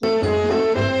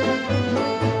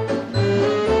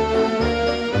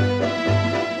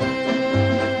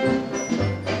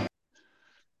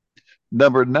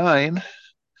 Number 9,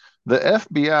 the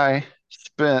FBI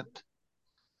spent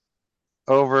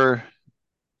over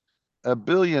 $1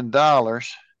 billion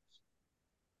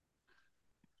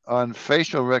on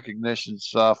facial recognition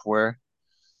software.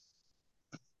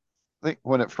 I think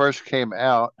when it first came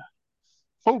out,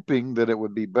 hoping that it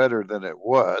would be better than it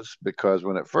was, because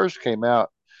when it first came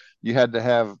out, you had to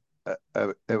have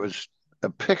it was a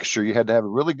picture. You had to have a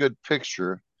really good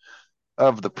picture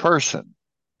of the person.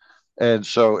 And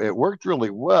so it worked really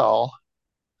well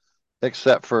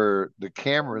except for the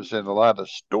cameras in a lot of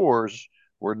stores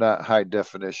were not high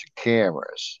definition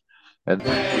cameras. And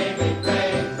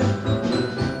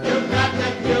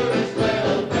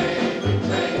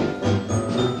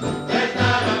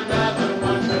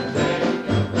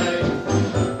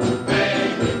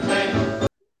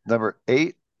number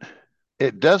 8,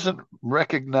 it doesn't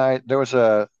recognize. There was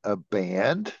a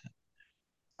band.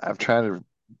 I'm trying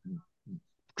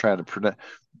to pronounce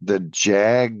the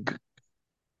Jag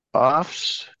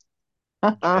Offs.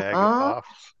 Jag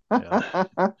Offs.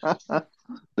 Yeah.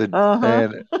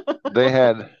 And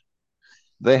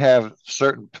they have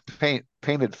certain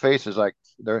painted faces, like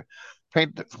they're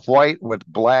painted white with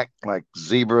black, like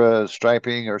zebra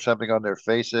striping or something on their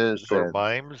faces. Sort of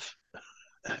mimes.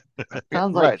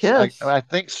 Sounds like Kiss. I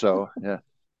think so. Yeah.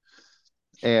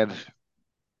 And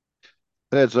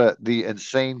there's the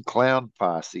Insane Clown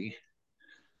Posse.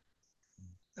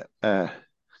 And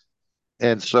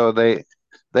so they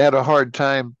had a hard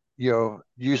time,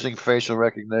 using facial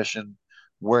recognition,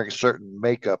 wearing certain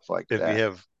makeup like that.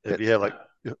 If you have like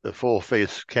the full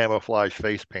face camouflage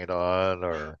face paint on,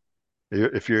 or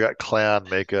if you got clown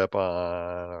makeup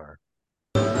on, or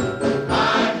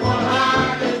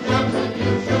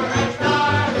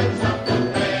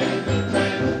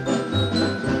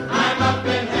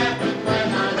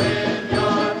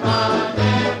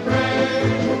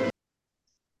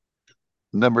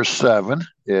Number 7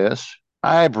 is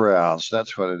eyebrows.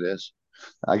 That's what it is.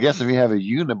 I guess if you have a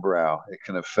unibrow, it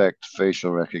can affect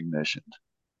facial recognition.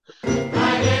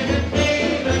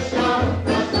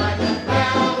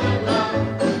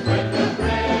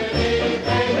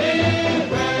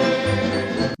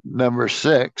 Number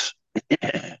 6,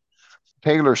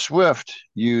 Taylor Swift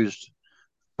used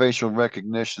facial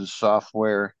recognition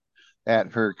software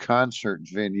at her concert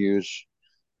venues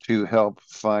to help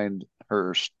find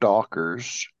her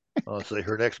stalkers. I'll say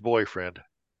her next boyfriend.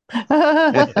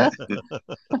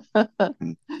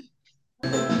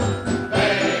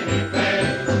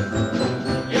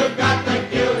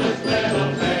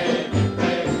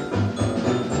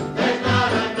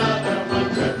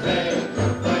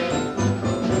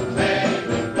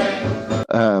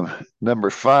 Number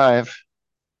 5,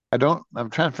 I'm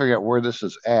trying to figure out where this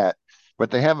is at,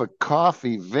 but they have a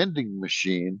coffee vending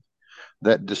machine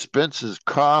that dispenses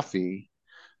coffee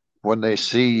when they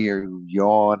see you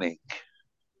yawning.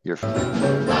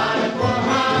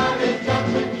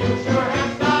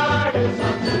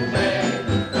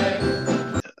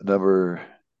 Number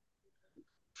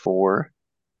 4,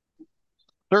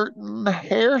 certain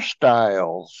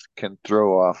hairstyles can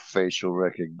throw off facial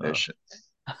recognition.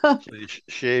 So you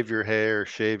shave your hair,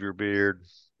 shave your beard,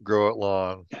 grow it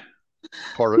long.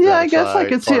 Yeah, I guess I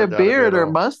could see a beard or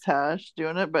mustache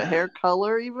doing it, but hair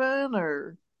color even,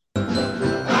 or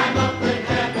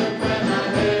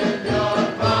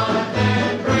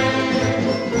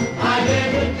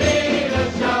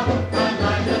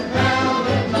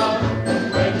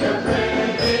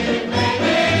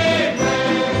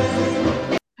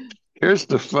here's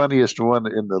the funniest one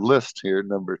in the list here,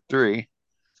 number 3.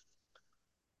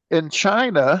 In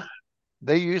China,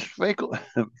 they use facial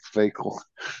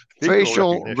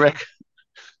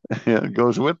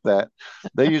goes with that.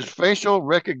 They use facial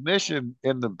recognition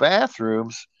in the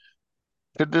bathrooms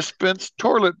to dispense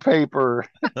toilet paper.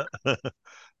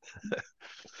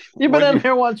 You've been in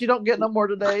here once. You don't get no more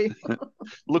today.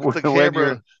 Look at the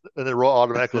camera, and then roll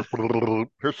automatically.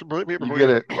 Here's some paper. You get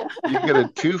a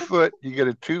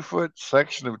 2-foot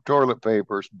section of toilet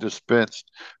paper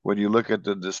dispensed when you look at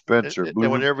the dispenser. And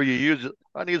whenever you use it,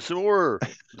 I need some more.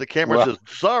 The camera says,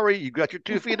 "Sorry, you got your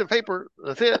 2 feet of paper.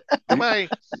 That's it. Bye."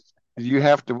 You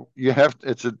have to.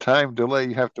 It's a time delay.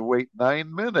 You have to wait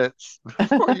 9 minutes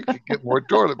before you can get more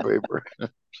toilet paper.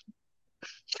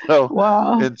 So,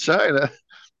 in China,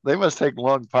 they must take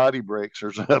long potty breaks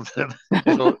or something.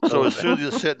 So as soon as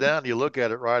you sit down, you look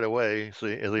at it right away. So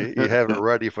you have it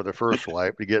ready for the first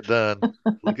wipe. You get done,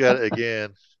 look at it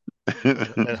again,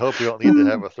 and hope you don't need to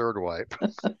have a third wipe.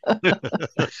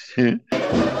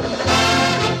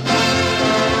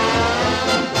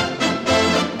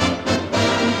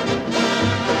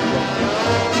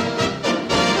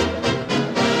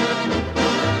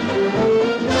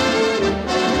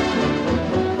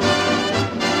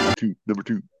 Number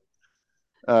 2.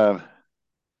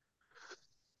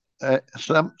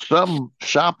 Some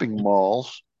shopping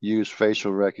malls use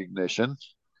facial recognition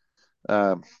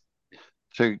to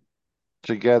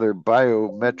gather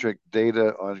biometric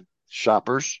data on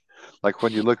shoppers. Like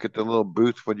when you look at the little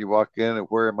booth when you walk in, and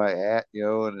where am I at?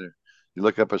 And you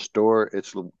look up a store,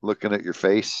 it's looking at your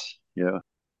face.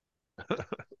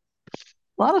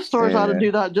 A lot of stores ought to And-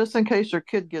 do that just in case your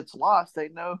kid gets lost. They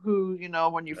know who,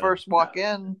 when you first walk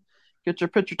in, get your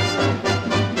picture.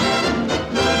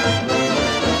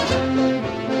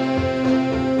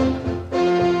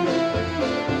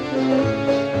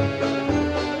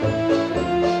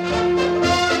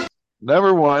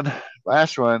 Number one,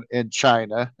 last one in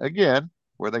China, again,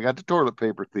 where they got the toilet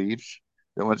paper thieves.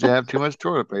 Don't want you to have too much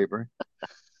toilet paper.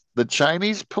 The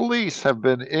Chinese police have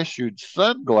been issued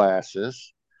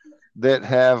sunglasses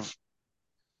that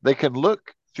they can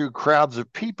look through crowds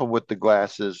of people with the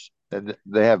glasses, and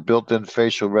they have built-in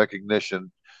facial recognition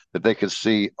that they can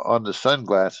see on the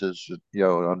sunglasses,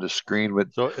 on the screen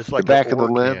with So it's like the back an of the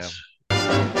Orcam. lens.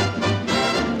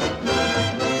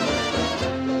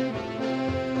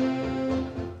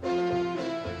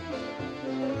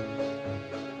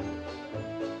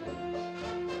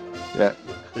 Yeah,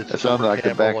 It's that sounds like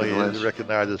the back of the only lens.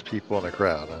 recognizes people in the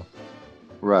crowd. Huh?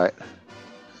 Right.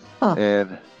 Huh.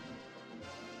 And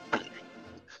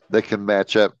they can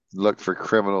match up, look for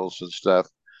criminals and stuff,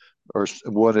 or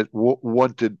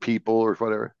wanted people or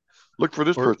whatever. Look for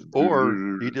this person. Or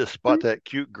you just spot that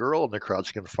cute girl in the crowd, so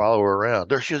you can follow her around.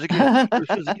 There she is again. There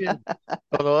she is again. Oh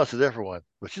no, that's a different one,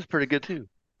 but she's pretty good too.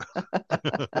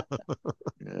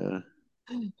 Yeah.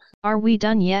 Are we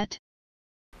done yet?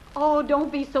 Oh,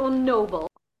 don't be so noble.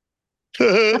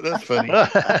 That's funny.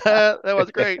 That was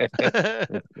great.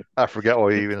 I forgot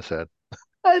what he even said.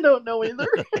 I don't know either.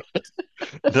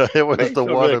 No, it was the Facial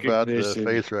one about the recognition.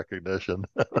 face recognition.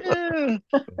 Yeah.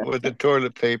 With the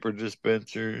toilet paper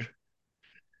dispenser.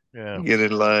 Yeah. Get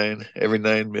in line every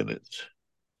 9 minutes.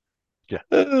 Yeah.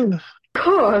 Of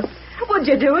course. Would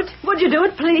you do it? Would you do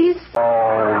it, please?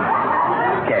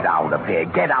 Oh, get out of here.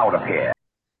 Get out of here.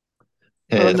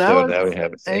 And now so now it's we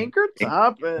have Anchor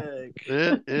topic.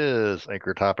 It is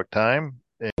anchor topic time.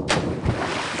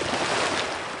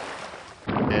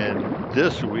 And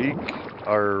this week,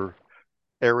 our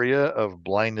area of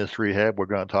blindness rehab we're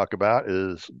going to talk about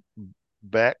is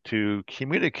back to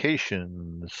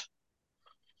communications.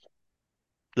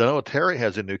 I know Terry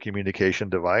has a new communication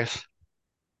device.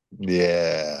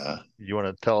 Yeah. You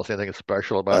want to tell us anything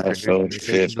special about your new iPhone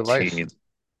communication 15. device?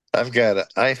 I've got an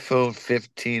iPhone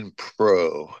 15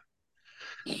 Pro.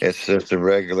 It's just a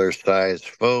regular size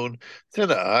phone. It's in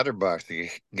an OtterBox.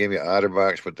 They gave me an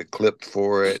OtterBox with the clip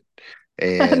for it.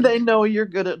 And They know you're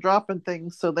good at dropping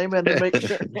things, so they better make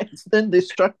sure it's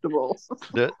indestructible.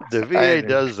 The VA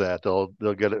does that.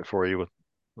 They'll get it for you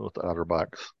with the OtterBox.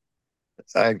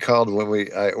 I called when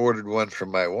I ordered one for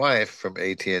my wife from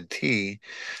AT&T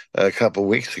a couple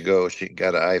weeks ago. She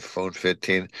got an iPhone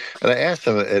 15, and I asked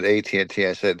them at AT&T.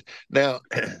 I said, "Now,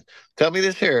 tell me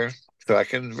this here, so I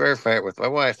can verify it with my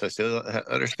wife." I said,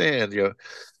 "Understand,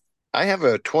 I have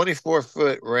a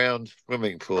 24-foot round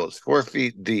swimming pool. It's 4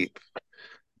 feet deep.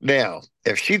 Now,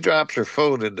 if she drops her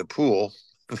phone in the pool,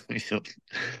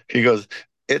 she goes,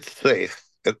 it's safe.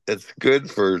 It's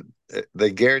good for."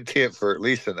 They guarantee it for at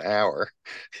least an hour,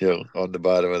 on the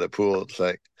bottom of the pool. It's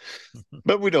like,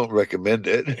 but we don't recommend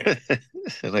it.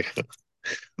 And I go,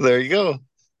 there you go.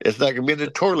 It's not going to be in the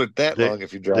toilet that long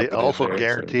if you drop it. They also in there,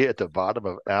 guarantee at the bottom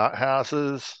of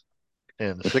outhouses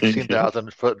and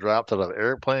 16,000-foot drops out of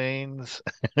airplanes.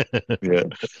 Yeah.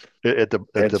 At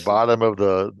the bottom of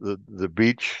the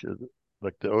beach,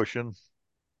 like the ocean,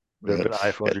 there have been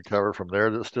iPhones recovered from there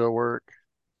that still work.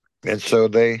 And so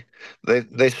they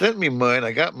sent me mine.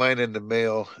 I got mine in the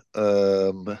mail.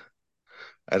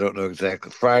 I don't know exactly.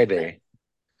 Friday.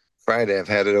 I've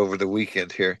had it over the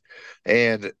weekend here,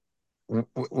 and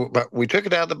we took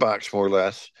it out of the box more or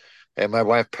less. And my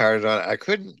wife powered it on. I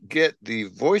couldn't get the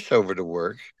voiceover to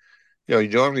work. You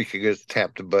normally could just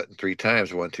tap the button 3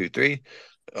 times, 1, 2, 3,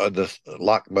 on the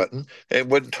lock button. And it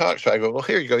wouldn't talk. So I go, well,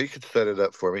 here you go. You can set it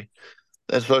up for me.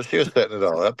 And so she was setting it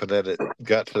all up, and then it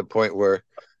got to the point where,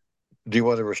 do you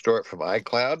want to restore it from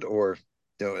iCloud or,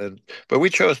 but we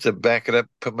chose to back it up,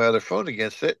 put my other phone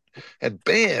against it, and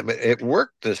bam, it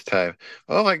worked this time.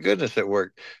 Oh my goodness, it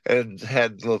worked. And it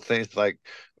had little things like,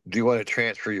 do you want to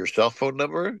transfer your cell phone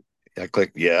number? I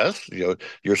clicked yes, your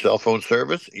cell phone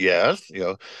service, yes,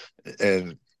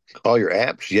 and all your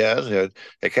apps, yes.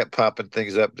 It kept popping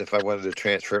things up if I wanted to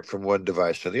transfer it from one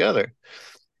device to the other.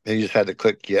 And you just had to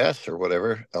click yes or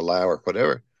whatever, allow or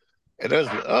whatever. And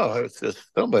it's just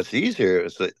so much easier.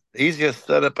 It's the easiest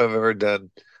setup I've ever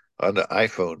done on the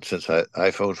iPhone since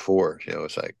iPhone 4.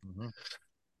 It's like,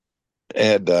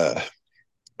 and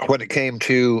when it came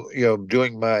to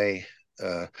doing my,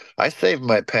 I saved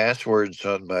my passwords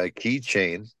on my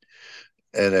keychain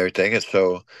and everything. And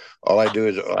so all I do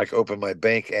is like open my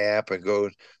bank app and go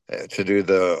to do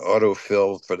the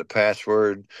autofill for the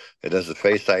password. It does the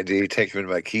Face ID, takes me to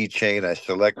my keychain. I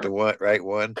select the right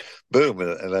one, boom,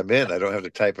 and I'm in. I don't have to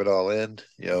type it all in,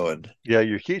 and yeah,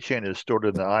 your keychain is stored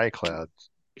in the iCloud,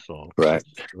 so right,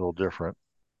 it's a little different.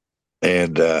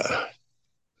 And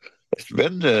it's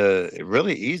been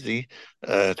really easy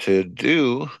to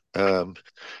do.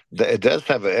 It does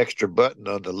have an extra button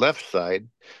on the left side.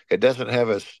 It doesn't have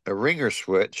a ringer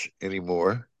switch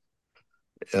anymore.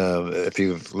 If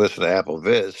you've listened to Apple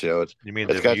Viz, You mean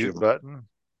it's the got mute button?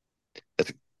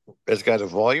 It's got a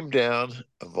volume down,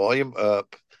 a volume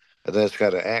up, and then it's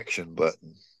got an action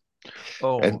button.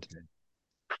 Oh, and okay.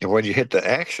 And when you hit the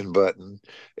action button,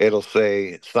 it'll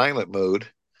say silent mode.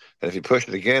 And if you push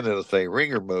it again, it'll say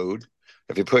ringer mode.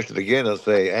 If you push it again, it'll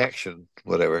say action,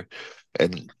 whatever.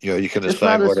 And you can It's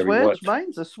assign not a whatever you want. switch.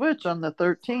 Mine's a switch on the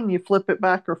 13. You flip it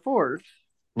back or forth.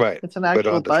 Right. It's an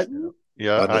actual button.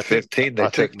 Yeah, on the 15, they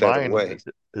took that away.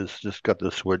 It's just got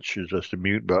the switch. It's just a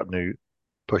mute button. You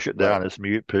push it down, it's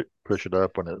mute. Push it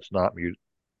up when it's not mute.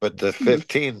 But the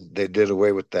 15, they did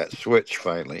away with that switch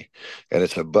finally, and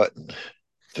it's a button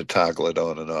to toggle it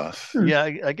on and off. Yeah,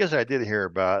 I guess I did hear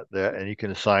about that, and you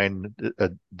can assign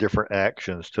different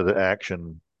actions to the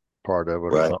action part of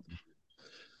it or something.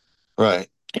 Right.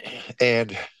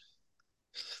 And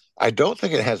I don't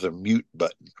think it has a mute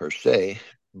button per se,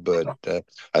 but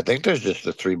I think there's just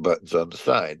the 3 buttons on the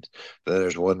side. Then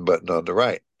there's 1 button on the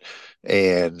right.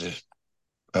 And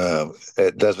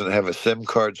it doesn't have a SIM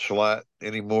card slot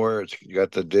anymore. You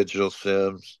got the digital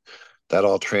SIMs. That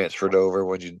all transferred over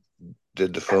when you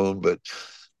did the phone. But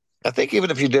I think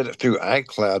even if you did it through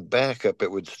iCloud backup,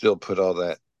 it would still put all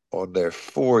that on there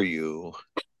for you,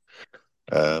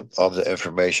 all the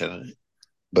information.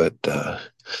 But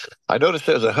I noticed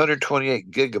there's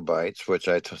 128 gigabytes, which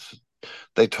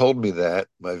they told me that,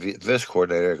 my Viz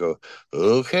coordinator. I go,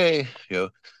 okay,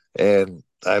 and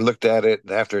I looked at it,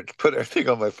 and after it put everything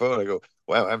on my phone, I go,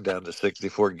 wow, I'm down to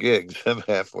 64 gigs. I'm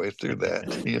halfway through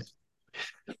that.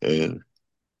 And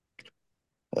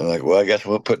I'm like, well, I guess I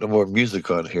won't put no more music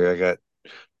on here. I got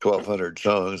 1,200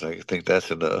 songs. I think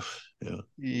that's enough.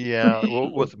 Yeah.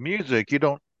 Well, with music, you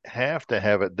don't have to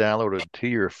have it downloaded to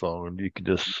your phone. You can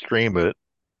just stream it.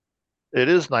 It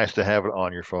is nice to have it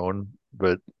on your phone,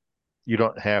 but you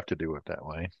don't have to do it that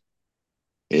way.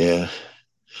 Yeah.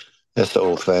 That's the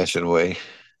old-fashioned way.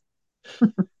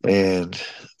 And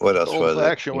what else was it?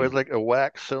 Old-fashioned way, like a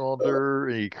wax cylinder,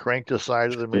 and you crank the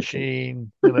side of the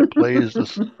machine, and it plays the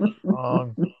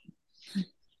song.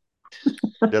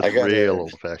 That's real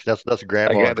old-fashioned. That's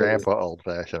grandma and grandpa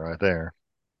old-fashioned right there.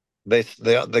 They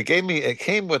gave me, it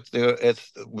came with the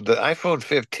iPhone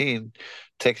 15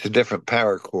 takes a different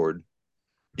power cord.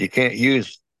 You can't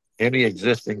use any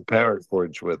existing power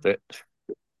cords with it.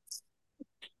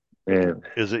 And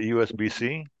is it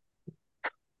USB-C?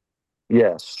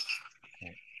 Yes.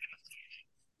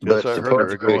 But I heard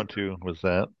they were going to was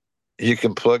that you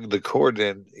can plug the cord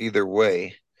in either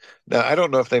way. Now I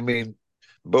don't know if they mean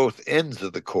both ends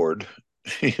of the cord,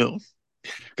 because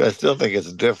I still think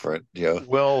it's different.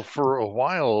 Well, for a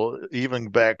while, even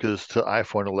back to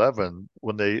iPhone 11,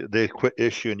 when they quit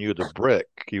issuing you the brick,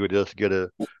 you would just get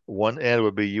one end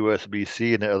would be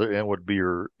USB-C and the other end would be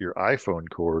your iPhone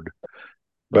cord.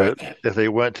 But if they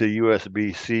went to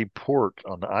USB-C port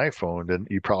on the iPhone, then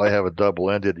you probably have a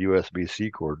double-ended USB-C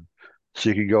cord, so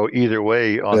you could go either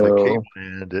way on the cable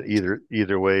end, and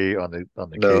either way on the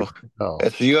cable. No,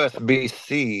 it's a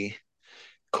USB-C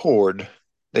cord.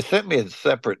 They sent me a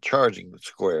separate charging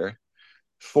square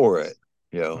for it.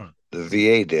 The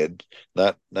VA did,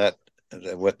 not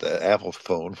with the Apple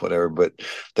phone, whatever. But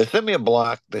they sent me a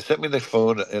block. They sent me the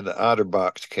phone in the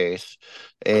OtterBox case,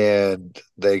 and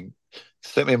they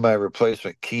sent me my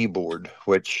replacement keyboard,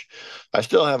 which I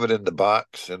still have it in the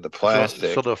box in the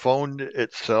plastic. So the phone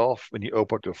itself, when you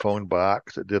open up the phone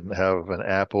box, it didn't have an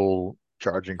Apple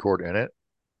charging cord in it.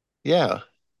 Yeah,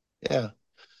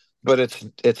 but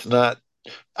it's not.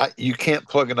 You can't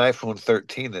plug an iPhone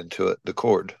 13 into it, the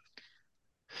cord.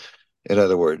 In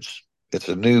other words, it's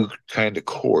a new kind of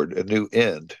cord, a new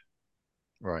end.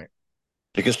 Right.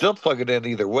 You can still plug it in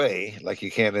either way, like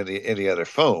you can any other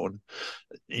phone.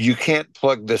 You can't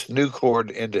plug this new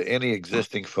cord into any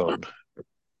existing phone.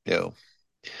 Well,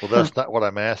 that's not what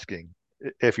I'm asking.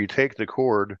 If you take the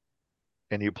cord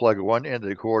and you plug one end of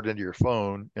the cord into your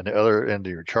phone and the other end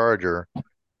of your charger,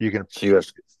 you can.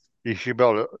 You should be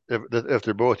able to, if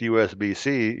they're both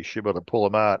USB-C, you should be able to pull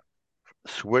them out,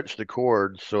 switch the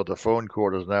cord so the phone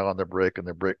cord is now on the brick and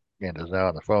the brick end is now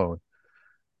on the phone.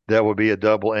 That would be a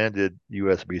double-ended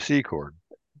USB-C cord.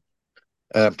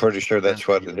 I'm pretty sure that's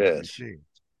what it is. USB-C.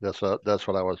 That's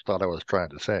what I thought I was trying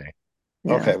to say.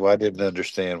 Yeah. Okay, well, I didn't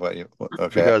understand what you.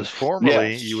 Okay, Because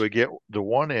formerly Yes. you would get the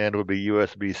one end would be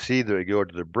USB-C that would go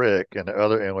to the brick, and the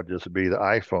other end would just be the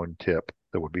iPhone tip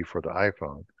that would be for the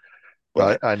iPhone.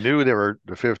 Right. But I knew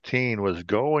the 15 was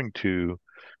going to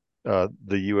the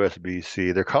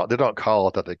USB-C. They don't call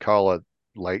it that. They call it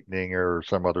Lightning or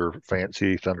some other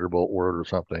fancy Thunderbolt word or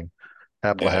something.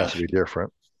 Apple Yeah. has to be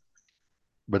different.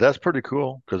 But that's pretty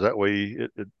cool because that way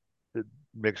it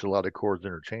makes a lot of cords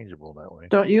interchangeable that way.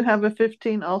 Don't you have a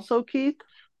 15 also, Keith?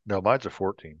 No, mine's a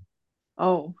 14.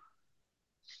 Oh,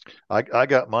 I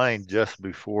got mine just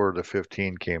before the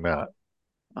 15 came out.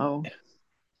 oh.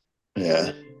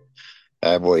 Yeah.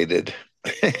 I waited.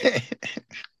 I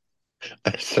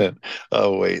said,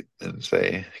 I'll wait and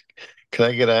say, can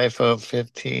I get iPhone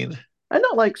 15? I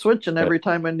don't like switching every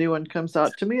time a new one comes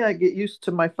out. To me, I get used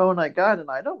to my phone I got, and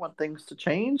I don't want things to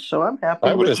change. So I'm happy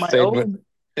I would with have my stayed old. with,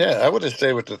 yeah, I would have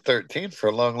stayed with the 13 for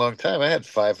a long, long time. I had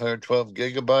 512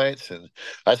 gigabytes, and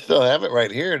I still have it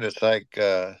right here. And it's like,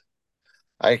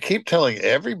 I keep telling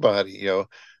everybody,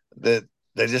 that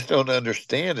they just don't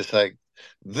understand. It's like,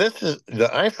 the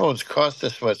iPhones cost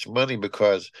this much money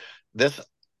because this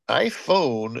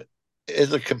iPhone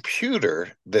is a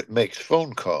computer that makes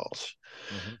phone calls.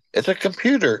 Mm-hmm. It's a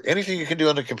computer. Anything you can do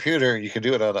on a computer, you can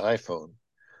do it on an iPhone.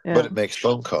 Yeah. But it makes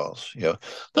phone calls.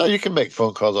 Now you can make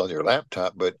phone calls on your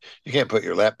laptop, but you can't put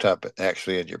your laptop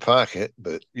actually in your pocket.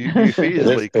 But You feasibly it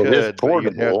is could, but you'd have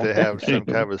portable. to have some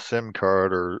kind of a SIM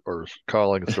card or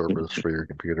calling service for your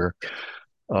computer.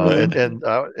 Yeah.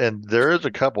 And there is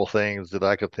a couple things that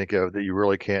I could think of that you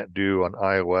really can't do on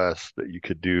iOS that you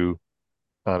could do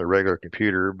on a regular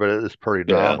computer, but it's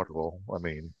pretty Yeah. nominal. I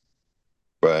mean,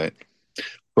 Right.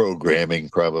 Programming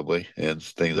probably and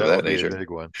things of that that would be a nature. big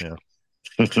one. Yeah.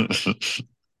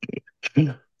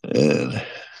 And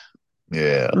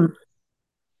yeah.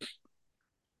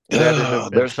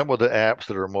 There's some of the apps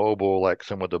that are mobile, like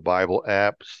some of the Bible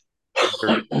apps.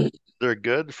 They're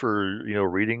good for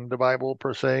reading the Bible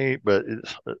per se, but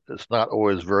it's not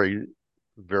always very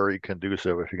very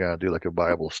conducive if you're going to do like a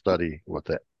Bible study with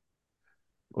a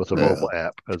mobile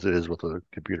app as it is with a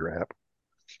computer app.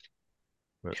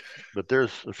 But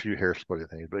there's a few hair splitting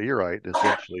things. But you're right.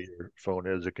 Essentially, your phone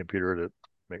is a computer that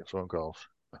makes phone calls.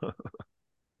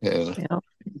 Yeah.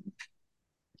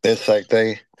 It's like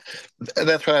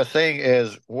that's what I was saying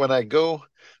is when I go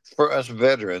for us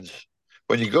veterans,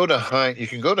 when you go to Heinz, you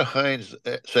can go to Heinz,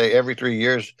 say every 3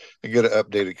 years and get an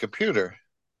updated computer.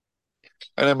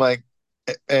 And I'm like,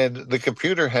 and the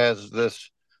computer has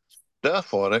this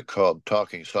stuff on it called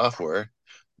talking software,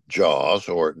 JAWS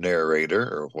or narrator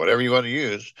or whatever you want to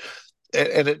use.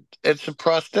 And it's a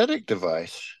prosthetic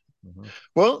device. Mm-hmm.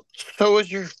 Well, so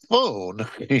is your phone.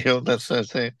 That's what I'm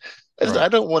saying. Right. I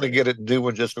don't want to get a new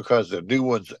one just because the new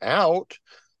one's out,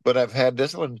 but I've had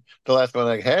this one. The last one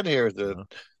I had here, the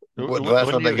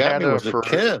last one they got me was a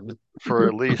 10. For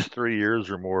at least 3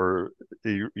 years or more,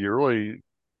 you really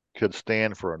could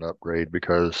stand for an upgrade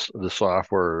because the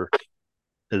software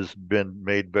has been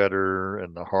made better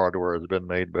and the hardware has been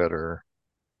made better.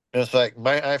 It's like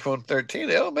my iPhone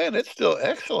 13. Oh man, it's still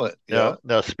excellent.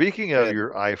 Now, speaking of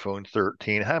your iPhone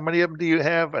 13, how many of them do you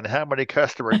have, and how many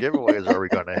customer giveaways are we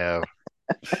going to have?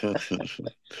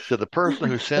 To the person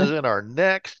who sends in our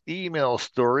next email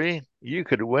story, you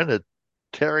could win a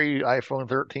Terry iPhone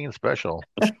 13 special.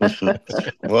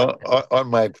 Well, on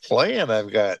my plan,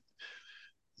 I've got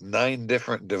 9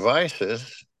 different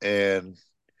devices and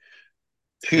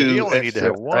 2. And you only need to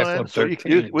have one, so we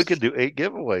could do 8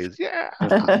 giveaways. Yeah.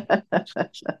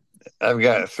 I've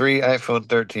got 3 iPhone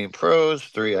 13 Pros,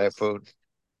 3 iPhone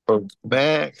Pro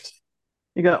Max.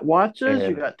 You got watches,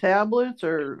 you got tablets,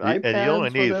 or iPads. And you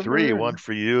only need whatever. 3, one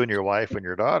for you and your wife and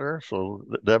your daughter. So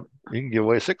that you can give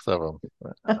away 6 of them.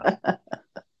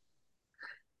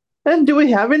 And do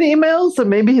we have any emails? So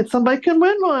maybe somebody can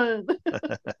win one.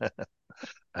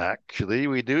 Actually,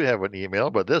 we do have an email,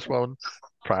 but this one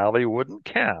probably wouldn't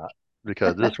count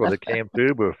because this one came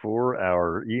through before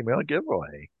our email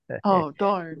giveaway. Oh,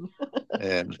 darn.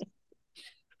 And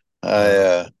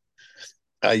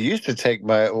I used to take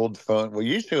my old phone. Well,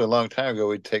 used to a long time ago,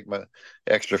 we'd take my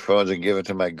extra phones and give it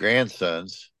to my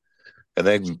grandsons, and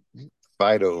they'd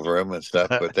fight over them and stuff,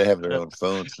 but they have their own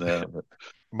phones now.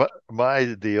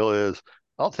 My deal is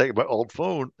I'll take my old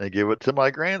phone and give it to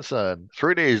my grandson.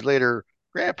 3 days later,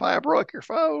 Grandpa, I broke your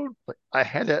phone. I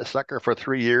had that sucker for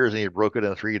 3 years and you broke it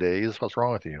in 3 days. What's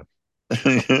wrong with you?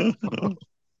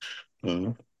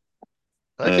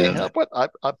 I can't help it.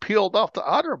 I peeled off the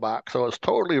OtterBox, so it's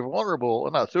totally vulnerable,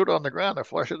 and I threw it on the ground and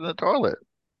flushed it in the toilet.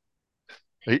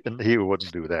 He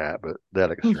wouldn't do that, but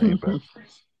that extreme.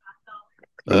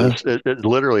 But it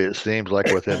literally, it seems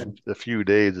like within a few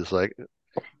days, it's like,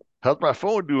 how's my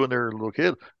phone doing there, little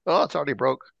kid? Oh, it's already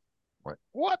broke. I'm like,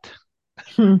 what?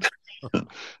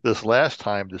 This last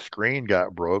time the screen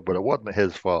got broke, but it wasn't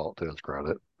his fault, to his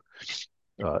credit.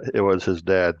 It was his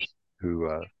dad who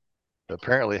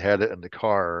apparently had it in the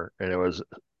car, and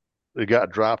it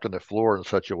got dropped on the floor in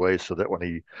such a way so that when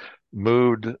he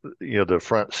moved, the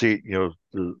front seat,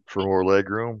 for more leg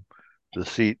room, the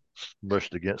seat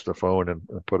smushed against the phone and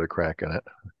put a crack in it.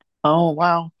 Oh,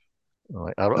 wow.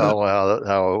 I don't know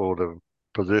how it would have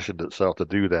positioned itself to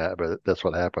do that, but that's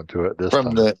what happened to it this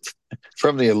time.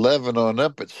 From the 11 on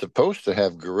up, it's supposed to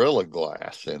have Gorilla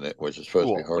Glass in it, which is supposed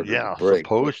to be hard to break.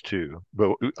 Supposed to.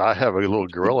 But I have a little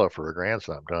gorilla for a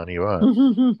grandson, I'm telling you what.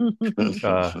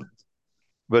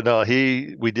 But no,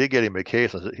 we did get him a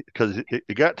case because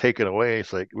it got taken away.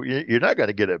 It's like, you're not going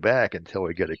to get it back until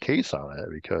we get a case on it,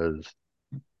 because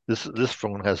this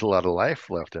phone has a lot of life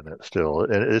left in it still,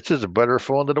 and it's just a better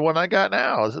phone than the one I got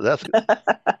now. That's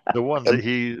the one that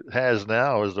he has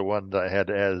now is the one that I had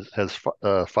has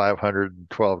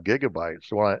 512 gigabytes.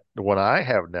 The one I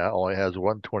have now only has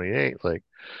 128. It's like,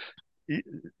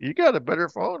 you got a better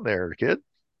phone there, kid.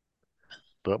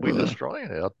 Don't be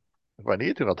destroying it. If I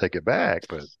need to, I'll take it back.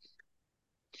 But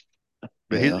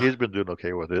he's been doing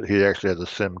okay with it. He actually has a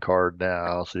SIM card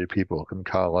now, so people can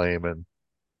call him and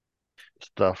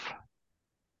stuff.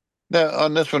 Now,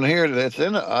 on this one here, it's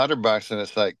in an OtterBox, and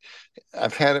it's like,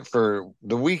 I've had it for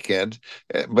the weekend,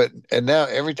 and now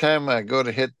every time I go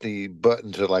to hit the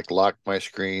button to like lock my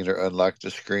screen or unlock the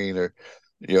screen, or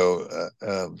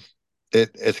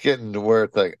it's getting to where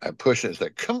it's like I push it. It's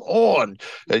like, come on!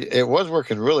 It was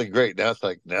working really great. Now it's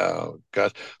like, no,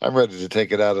 gosh, I'm ready to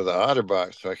take it out of the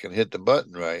OtterBox so I can hit the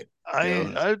button right.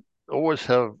 I always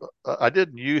have. I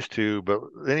didn't used to, but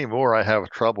anymore I have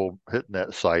trouble hitting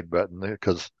that side button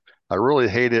because I really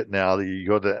hate it now that you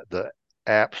go to the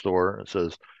app store and it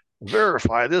says,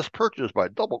 verify this purchase by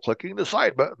double clicking the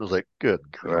side button. It's like, good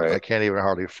grief, I can't even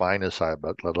hardly find the side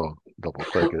button, let alone double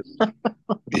click it.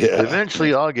 Yeah.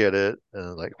 Eventually I'll get it.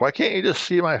 And like, why can't you just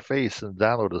see my face and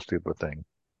download the stupid thing?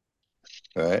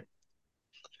 Right.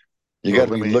 You got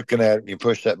to be looking at it. You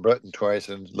push that button twice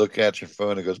and look at your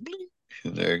phone. It goes, bling,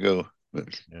 and there you go.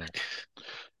 Yeah.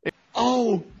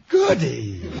 Oh,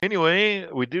 goody. Anyway,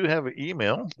 we do have an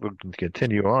email. We can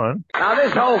continue on. Now,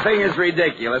 this whole thing is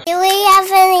ridiculous. Do we have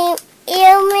any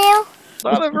email?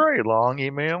 Not a very long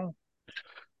email.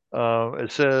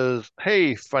 It says,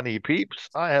 hey, funny peeps,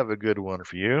 I have a good one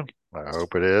for you. I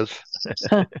hope it is.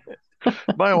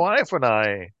 My wife and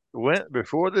I went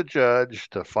before the judge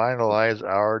to finalize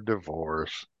our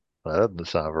divorce. That doesn't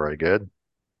sound very good.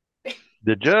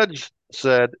 The judge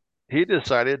said he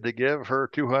decided to give her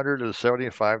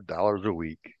 $275 a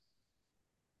week.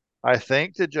 I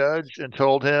thanked the judge and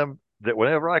told him that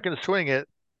whenever I can swing it,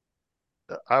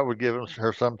 I would give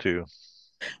her some too.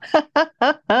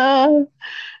 The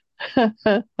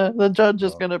judge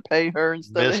is going to pay her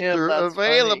instead of him. Mr.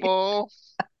 Available.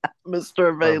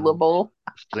 Mr. Available.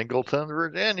 Singleton,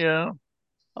 Virginia.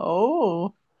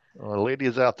 Oh. Well,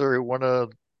 ladies out there who want a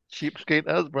cheapskate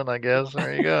husband, I guess.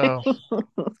 There you go.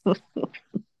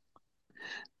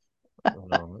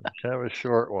 Kind of a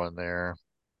short one there.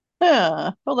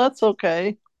 Yeah, well, that's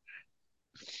okay.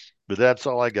 But that's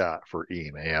all I got for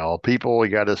email. People,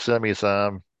 you got to send me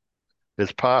some.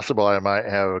 It's possible I might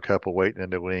have a couple waiting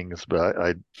in the wings, but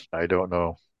I don't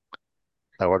know.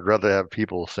 I would rather have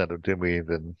people send them to me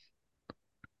than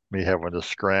me having to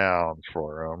scrounge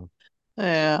for them.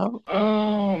 Yeah.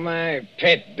 Oh, my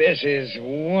pet, this is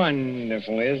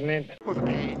wonderful, isn't it? Oh, the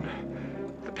pain.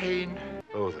 The pain.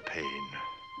 Oh, the pain.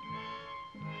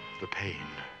 The pain.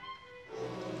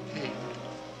 Pain.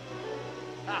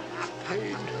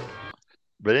 Pain.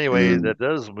 But anyway, that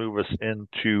does move us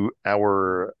into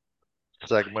our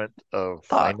segment of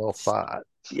Final Thoughts.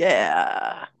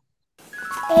 Yeah.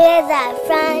 Here's our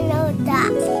final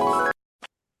thoughts.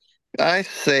 I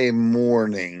say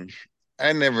morning.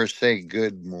 I never say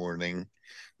good morning.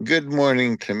 Good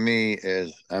morning to me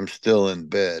is I'm still in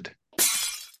bed.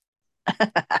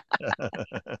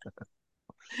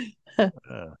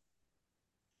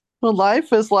 Well,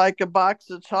 life is like a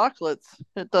box of chocolates.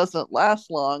 It doesn't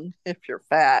last long if you're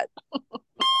fat.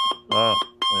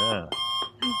 Yeah.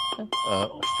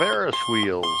 Ferris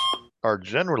wheels are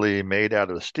generally made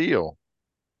out of steel.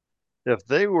 If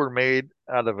they were made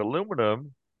out of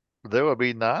aluminum, they would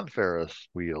be non-Ferris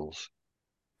wheels.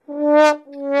 Think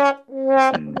about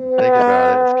it.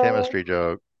 It's a chemistry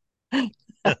joke.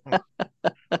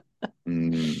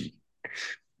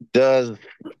 Does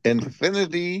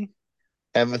infinity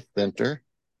have a center?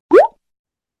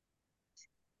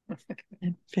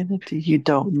 Infinity you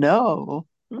don't know.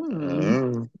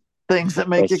 Things that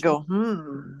make you go,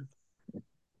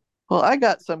 Well, I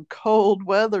got some cold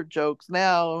weather jokes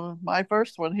now. My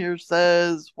first one here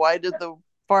says, why did the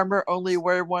farmer only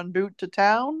wear one boot to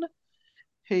town?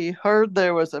 He heard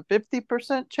there was a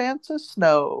 50% chance of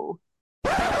snow.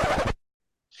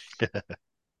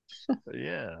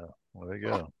 Yeah, there you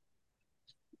go.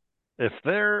 If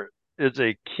there is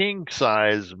a king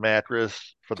size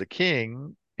mattress for the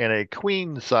king and a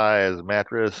queen size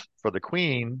mattress for the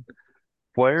queen,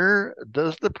 where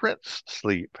does the prince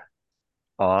sleep?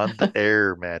 On the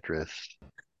air mattress.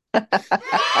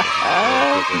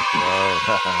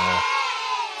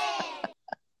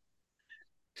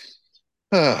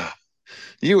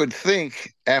 You would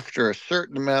think after a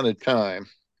certain amount of time,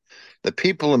 the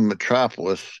people in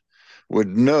Metropolis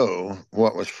would know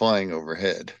what was flying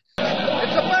overhead.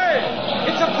 It's a bird!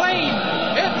 It's a plane!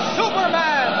 It's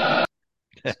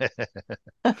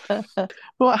Superman!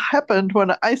 What happened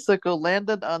when an icicle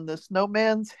landed on the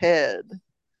snowman's head?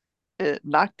 It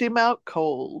knocked him out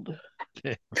cold.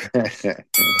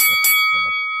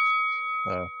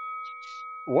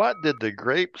 What did the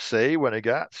grape say when it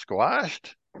got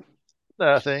squashed?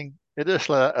 Nothing. It just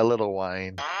let a little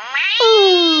whine.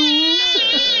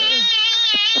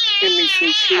 Give me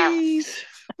some cheese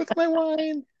with my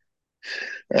wine.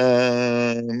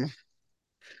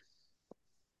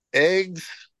 Eggs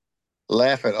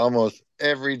laugh at almost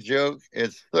every joke.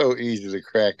 It's so easy to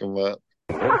crack them up.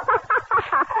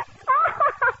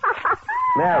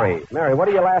 Mary, what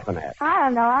are you laughing at? I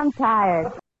don't know. I'm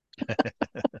tired.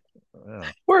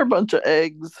 We're a bunch of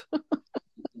eggs.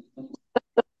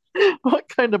 What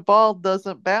kind of ball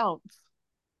doesn't bounce?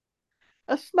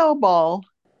 A snowball.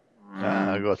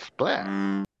 I go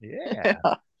splat. Yeah.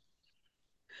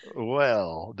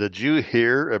 Well, did you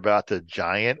hear about the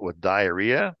giant with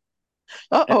diarrhea?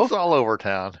 Uh-oh. It's all over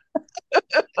town.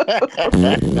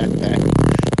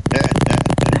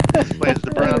 Plays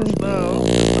the brown snow.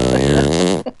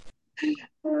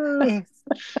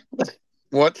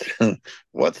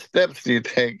 What steps do you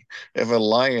take if a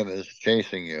lion is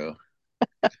chasing you?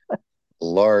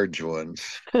 Large ones.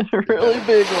 Really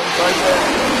big ones, I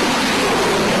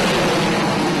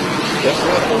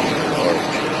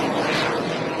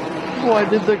bet. Why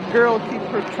did the girl keep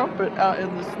her trumpet out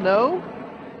in the snow?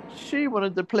 She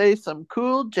wanted to play some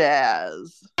cool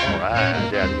jazz. All right,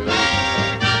 Daddy.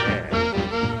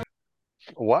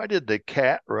 Why did the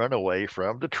cat run away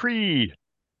from the tree?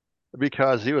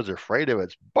 Because he was afraid of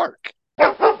its bark.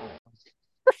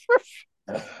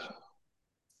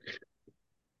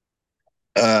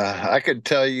 I could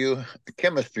tell you a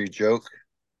chemistry joke,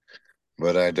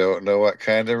 but I don't know what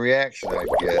kind of reaction I'd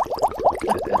get.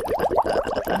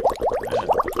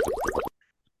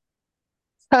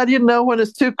 How do you know when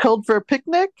it's too cold for a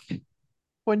picnic?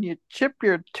 When you chip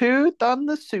your tooth on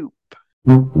the soup.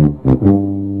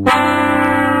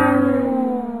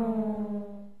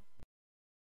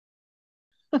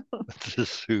 The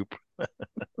soup.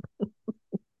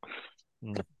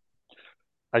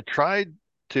 I tried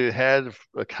to have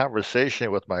a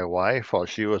conversation with my wife while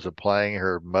she was applying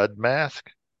her mud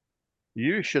mask.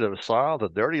 You should have saw the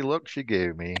dirty look she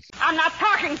gave me. I'm not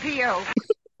talking to you.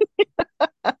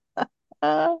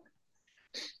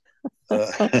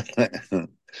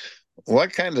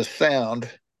 What kind of sound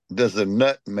does a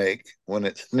nut make when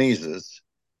it sneezes?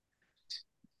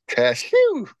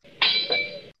 Cashew.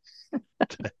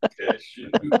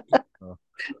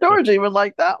 George even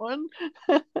liked that one.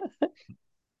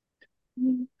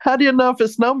 How do you know if a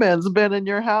snowman's been in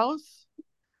your house?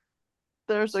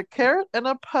 There's a carrot and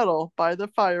a puddle by the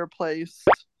fireplace.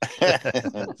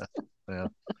 Yeah.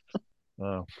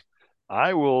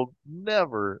 I will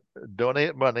never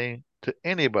donate money to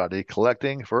anybody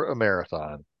collecting for a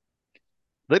marathon.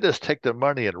 They just take the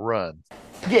money and run.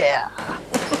 Yeah.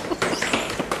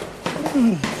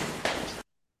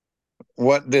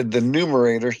 What did the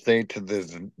numerator say to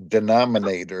the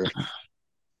denominator?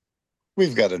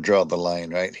 We've got to draw the line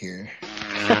right here.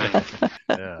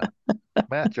 Yeah.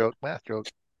 Math joke.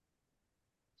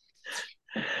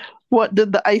 What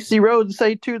did the icy road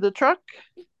say to the truck?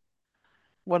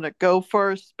 Want to go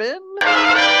for a spin?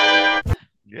 Yeah.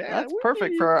 That's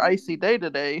perfect for our icy day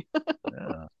today.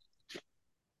 Yeah.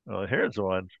 Well, here's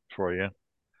one for you.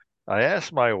 I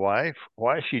asked my wife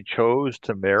why she chose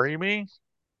to marry me.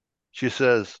 She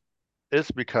says,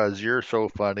 it's because you're so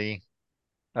funny.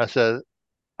 I said,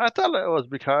 I thought it was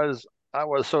because I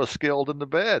was so skilled in the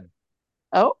bed.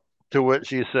 Oh. To which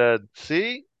she said,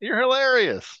 see, you're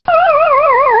hilarious.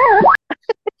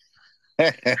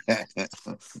 Here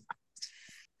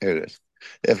it is.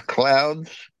 If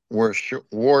clouds wore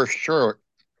shorts,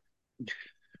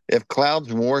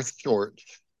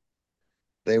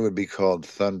 they would be called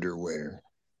thunderwear.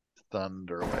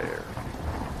 Thunderwear.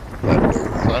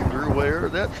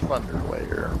 Thunderwear, that's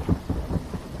thunderwear.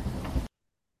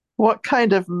 What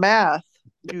kind of math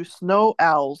do snow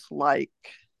owls like?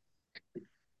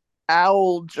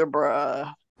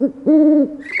 Algebra. Yeah,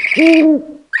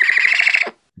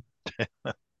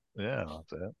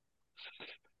 that's it.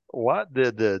 What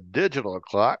did the digital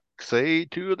clock say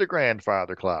to the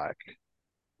grandfather clock?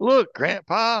 Look,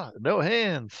 Grandpa, no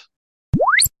hands.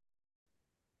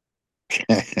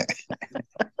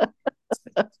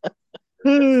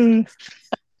 Did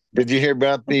you hear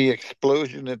about the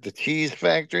explosion at the cheese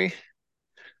factory?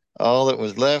 All that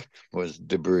was left was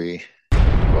debris.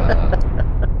 Wow.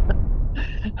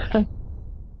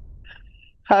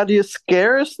 How do you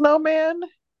scare a snowman?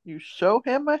 You show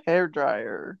him a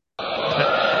hairdryer.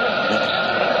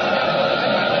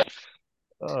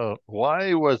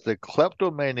 Why was the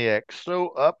kleptomaniac so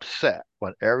upset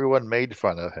when everyone made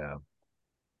fun of him?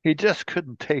 He just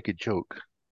couldn't take a joke.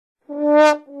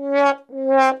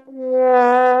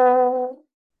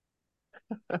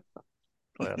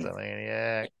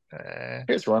 Kleptomaniac.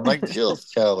 Here's one like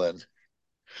Jill's telling.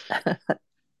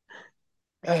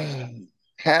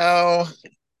 How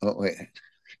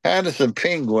does a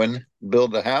penguin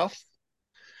build a house?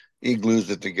 He glues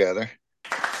it together.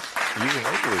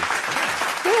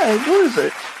 Yeah, he glues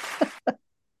it.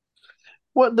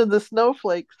 What did the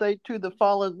snowflake say to the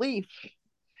fallen leaf?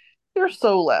 You're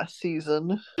so last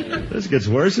season. This gets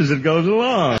worse as it goes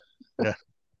along.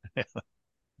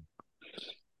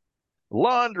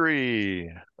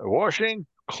 Laundry. Washing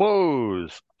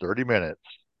clothes, 30 minutes.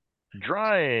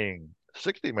 Drying,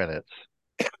 60 minutes.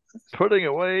 Putting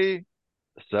away,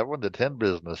 7 to 10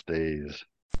 business days.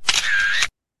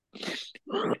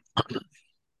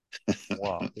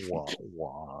 Wah, wah,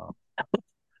 wah.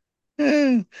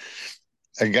 A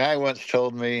guy once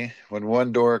told me, when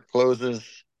one door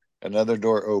closes, another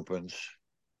door opens.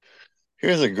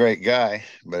 Here's a great guy,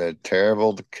 but a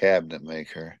terrible cabinet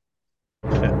maker.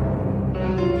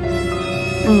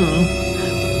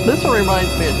 This one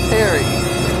reminds me of Terry.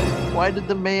 Why did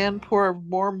the man pour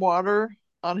warm water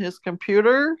on his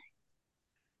computer?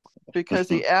 Because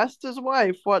he asked his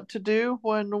wife what to do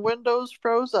when Windows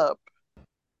froze up.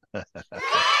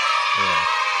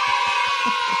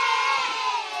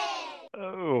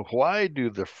 Oh, why do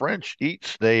the French eat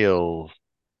snails?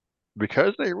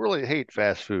 Because they really hate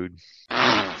fast food.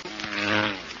 Guys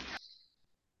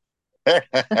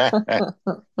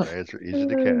are easy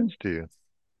to catch, too.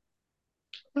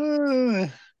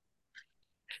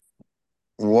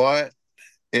 What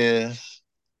is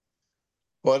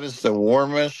the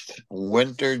warmest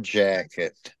winter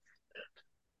jacket?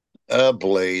 A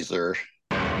blazer.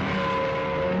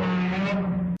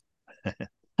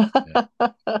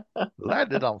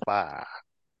 Light it on fire.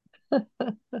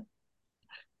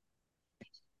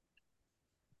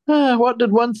 What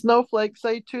did one snowflake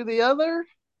say to the other?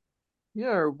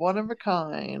 You're one of a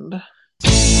kind.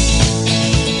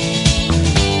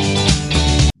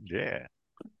 Yeah.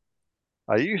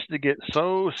 I used to get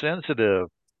so sensitive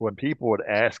when people would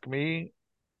ask me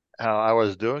how I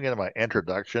was doing in my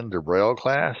introduction to Braille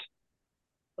class.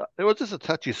 It was just a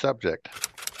touchy subject.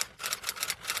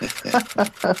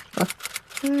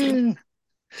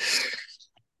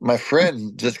 My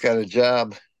friend just got a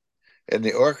job in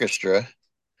the orchestra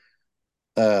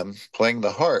playing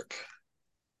the harp.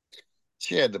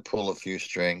 She had to pull a few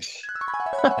strings.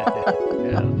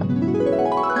 Yeah.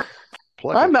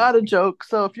 I'm out of jokes,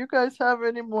 so if you guys have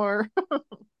any more.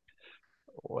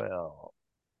 Well,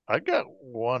 I got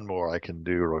one more I can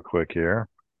do real quick here.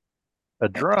 A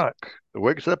drunk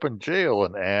wakes up in jail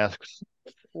and asks,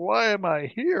 "Why am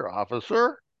I here,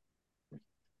 officer?"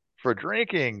 "For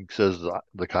drinking," says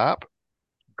the cop.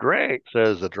 "Great,"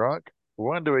 says the drunk.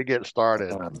 "When do we get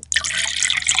started?"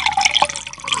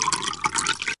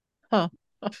 Huh.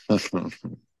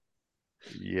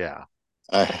 Yeah.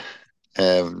 I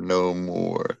have no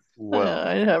more. Well,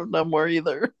 I have no more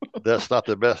either. That's not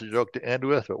the best joke to end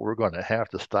with, but we're going to have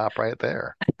to stop right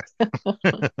there. Oh,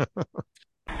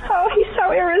 he's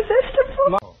so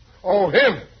irresistible. Oh,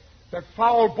 him! That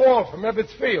foul ball from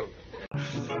Ebbets Field.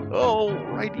 All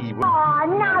righty.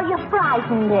 Oh, now you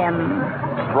frightened him.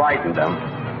 Frightened them.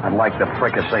 I'd like to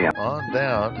fricassee him. On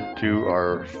down to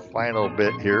our final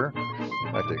bit here.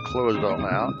 I have to close it all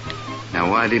out.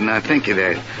 Now, why didn't I think of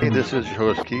that? Hey, this is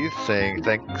your host Keith saying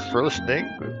thanks for listening.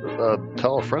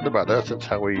 Tell a friend about us. That's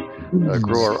how we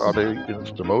grow our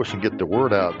audience the most and get the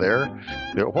word out there.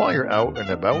 But while you're out and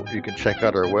about, you can check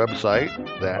out our website,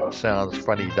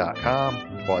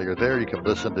 thatsoundsfunny.com. While you're there, you can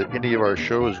listen to any of our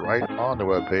shows right on the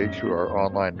webpage through our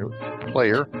online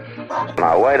player.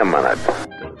 Now, wait a minute.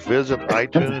 Visit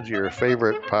iTunes, your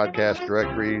favorite podcast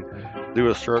directory. Do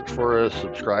a search for us,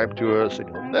 subscribe to us, and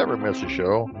you'll never miss a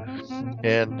show.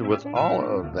 And with all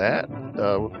of that,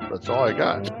 that's all I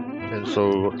got. And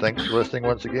so thanks for listening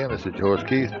once again. This is your host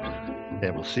Keith,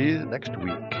 and we'll see you next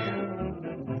week.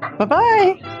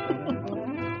 Bye-bye.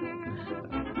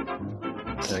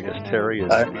 I guess Terry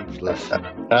is speechless.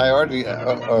 I already...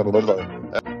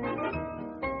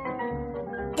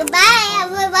 Goodbye,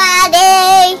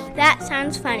 everybody. That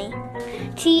sounds funny.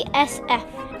 TSF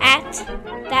at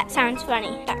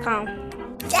thatsoundsfunny.com.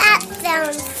 That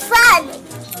sounds funny.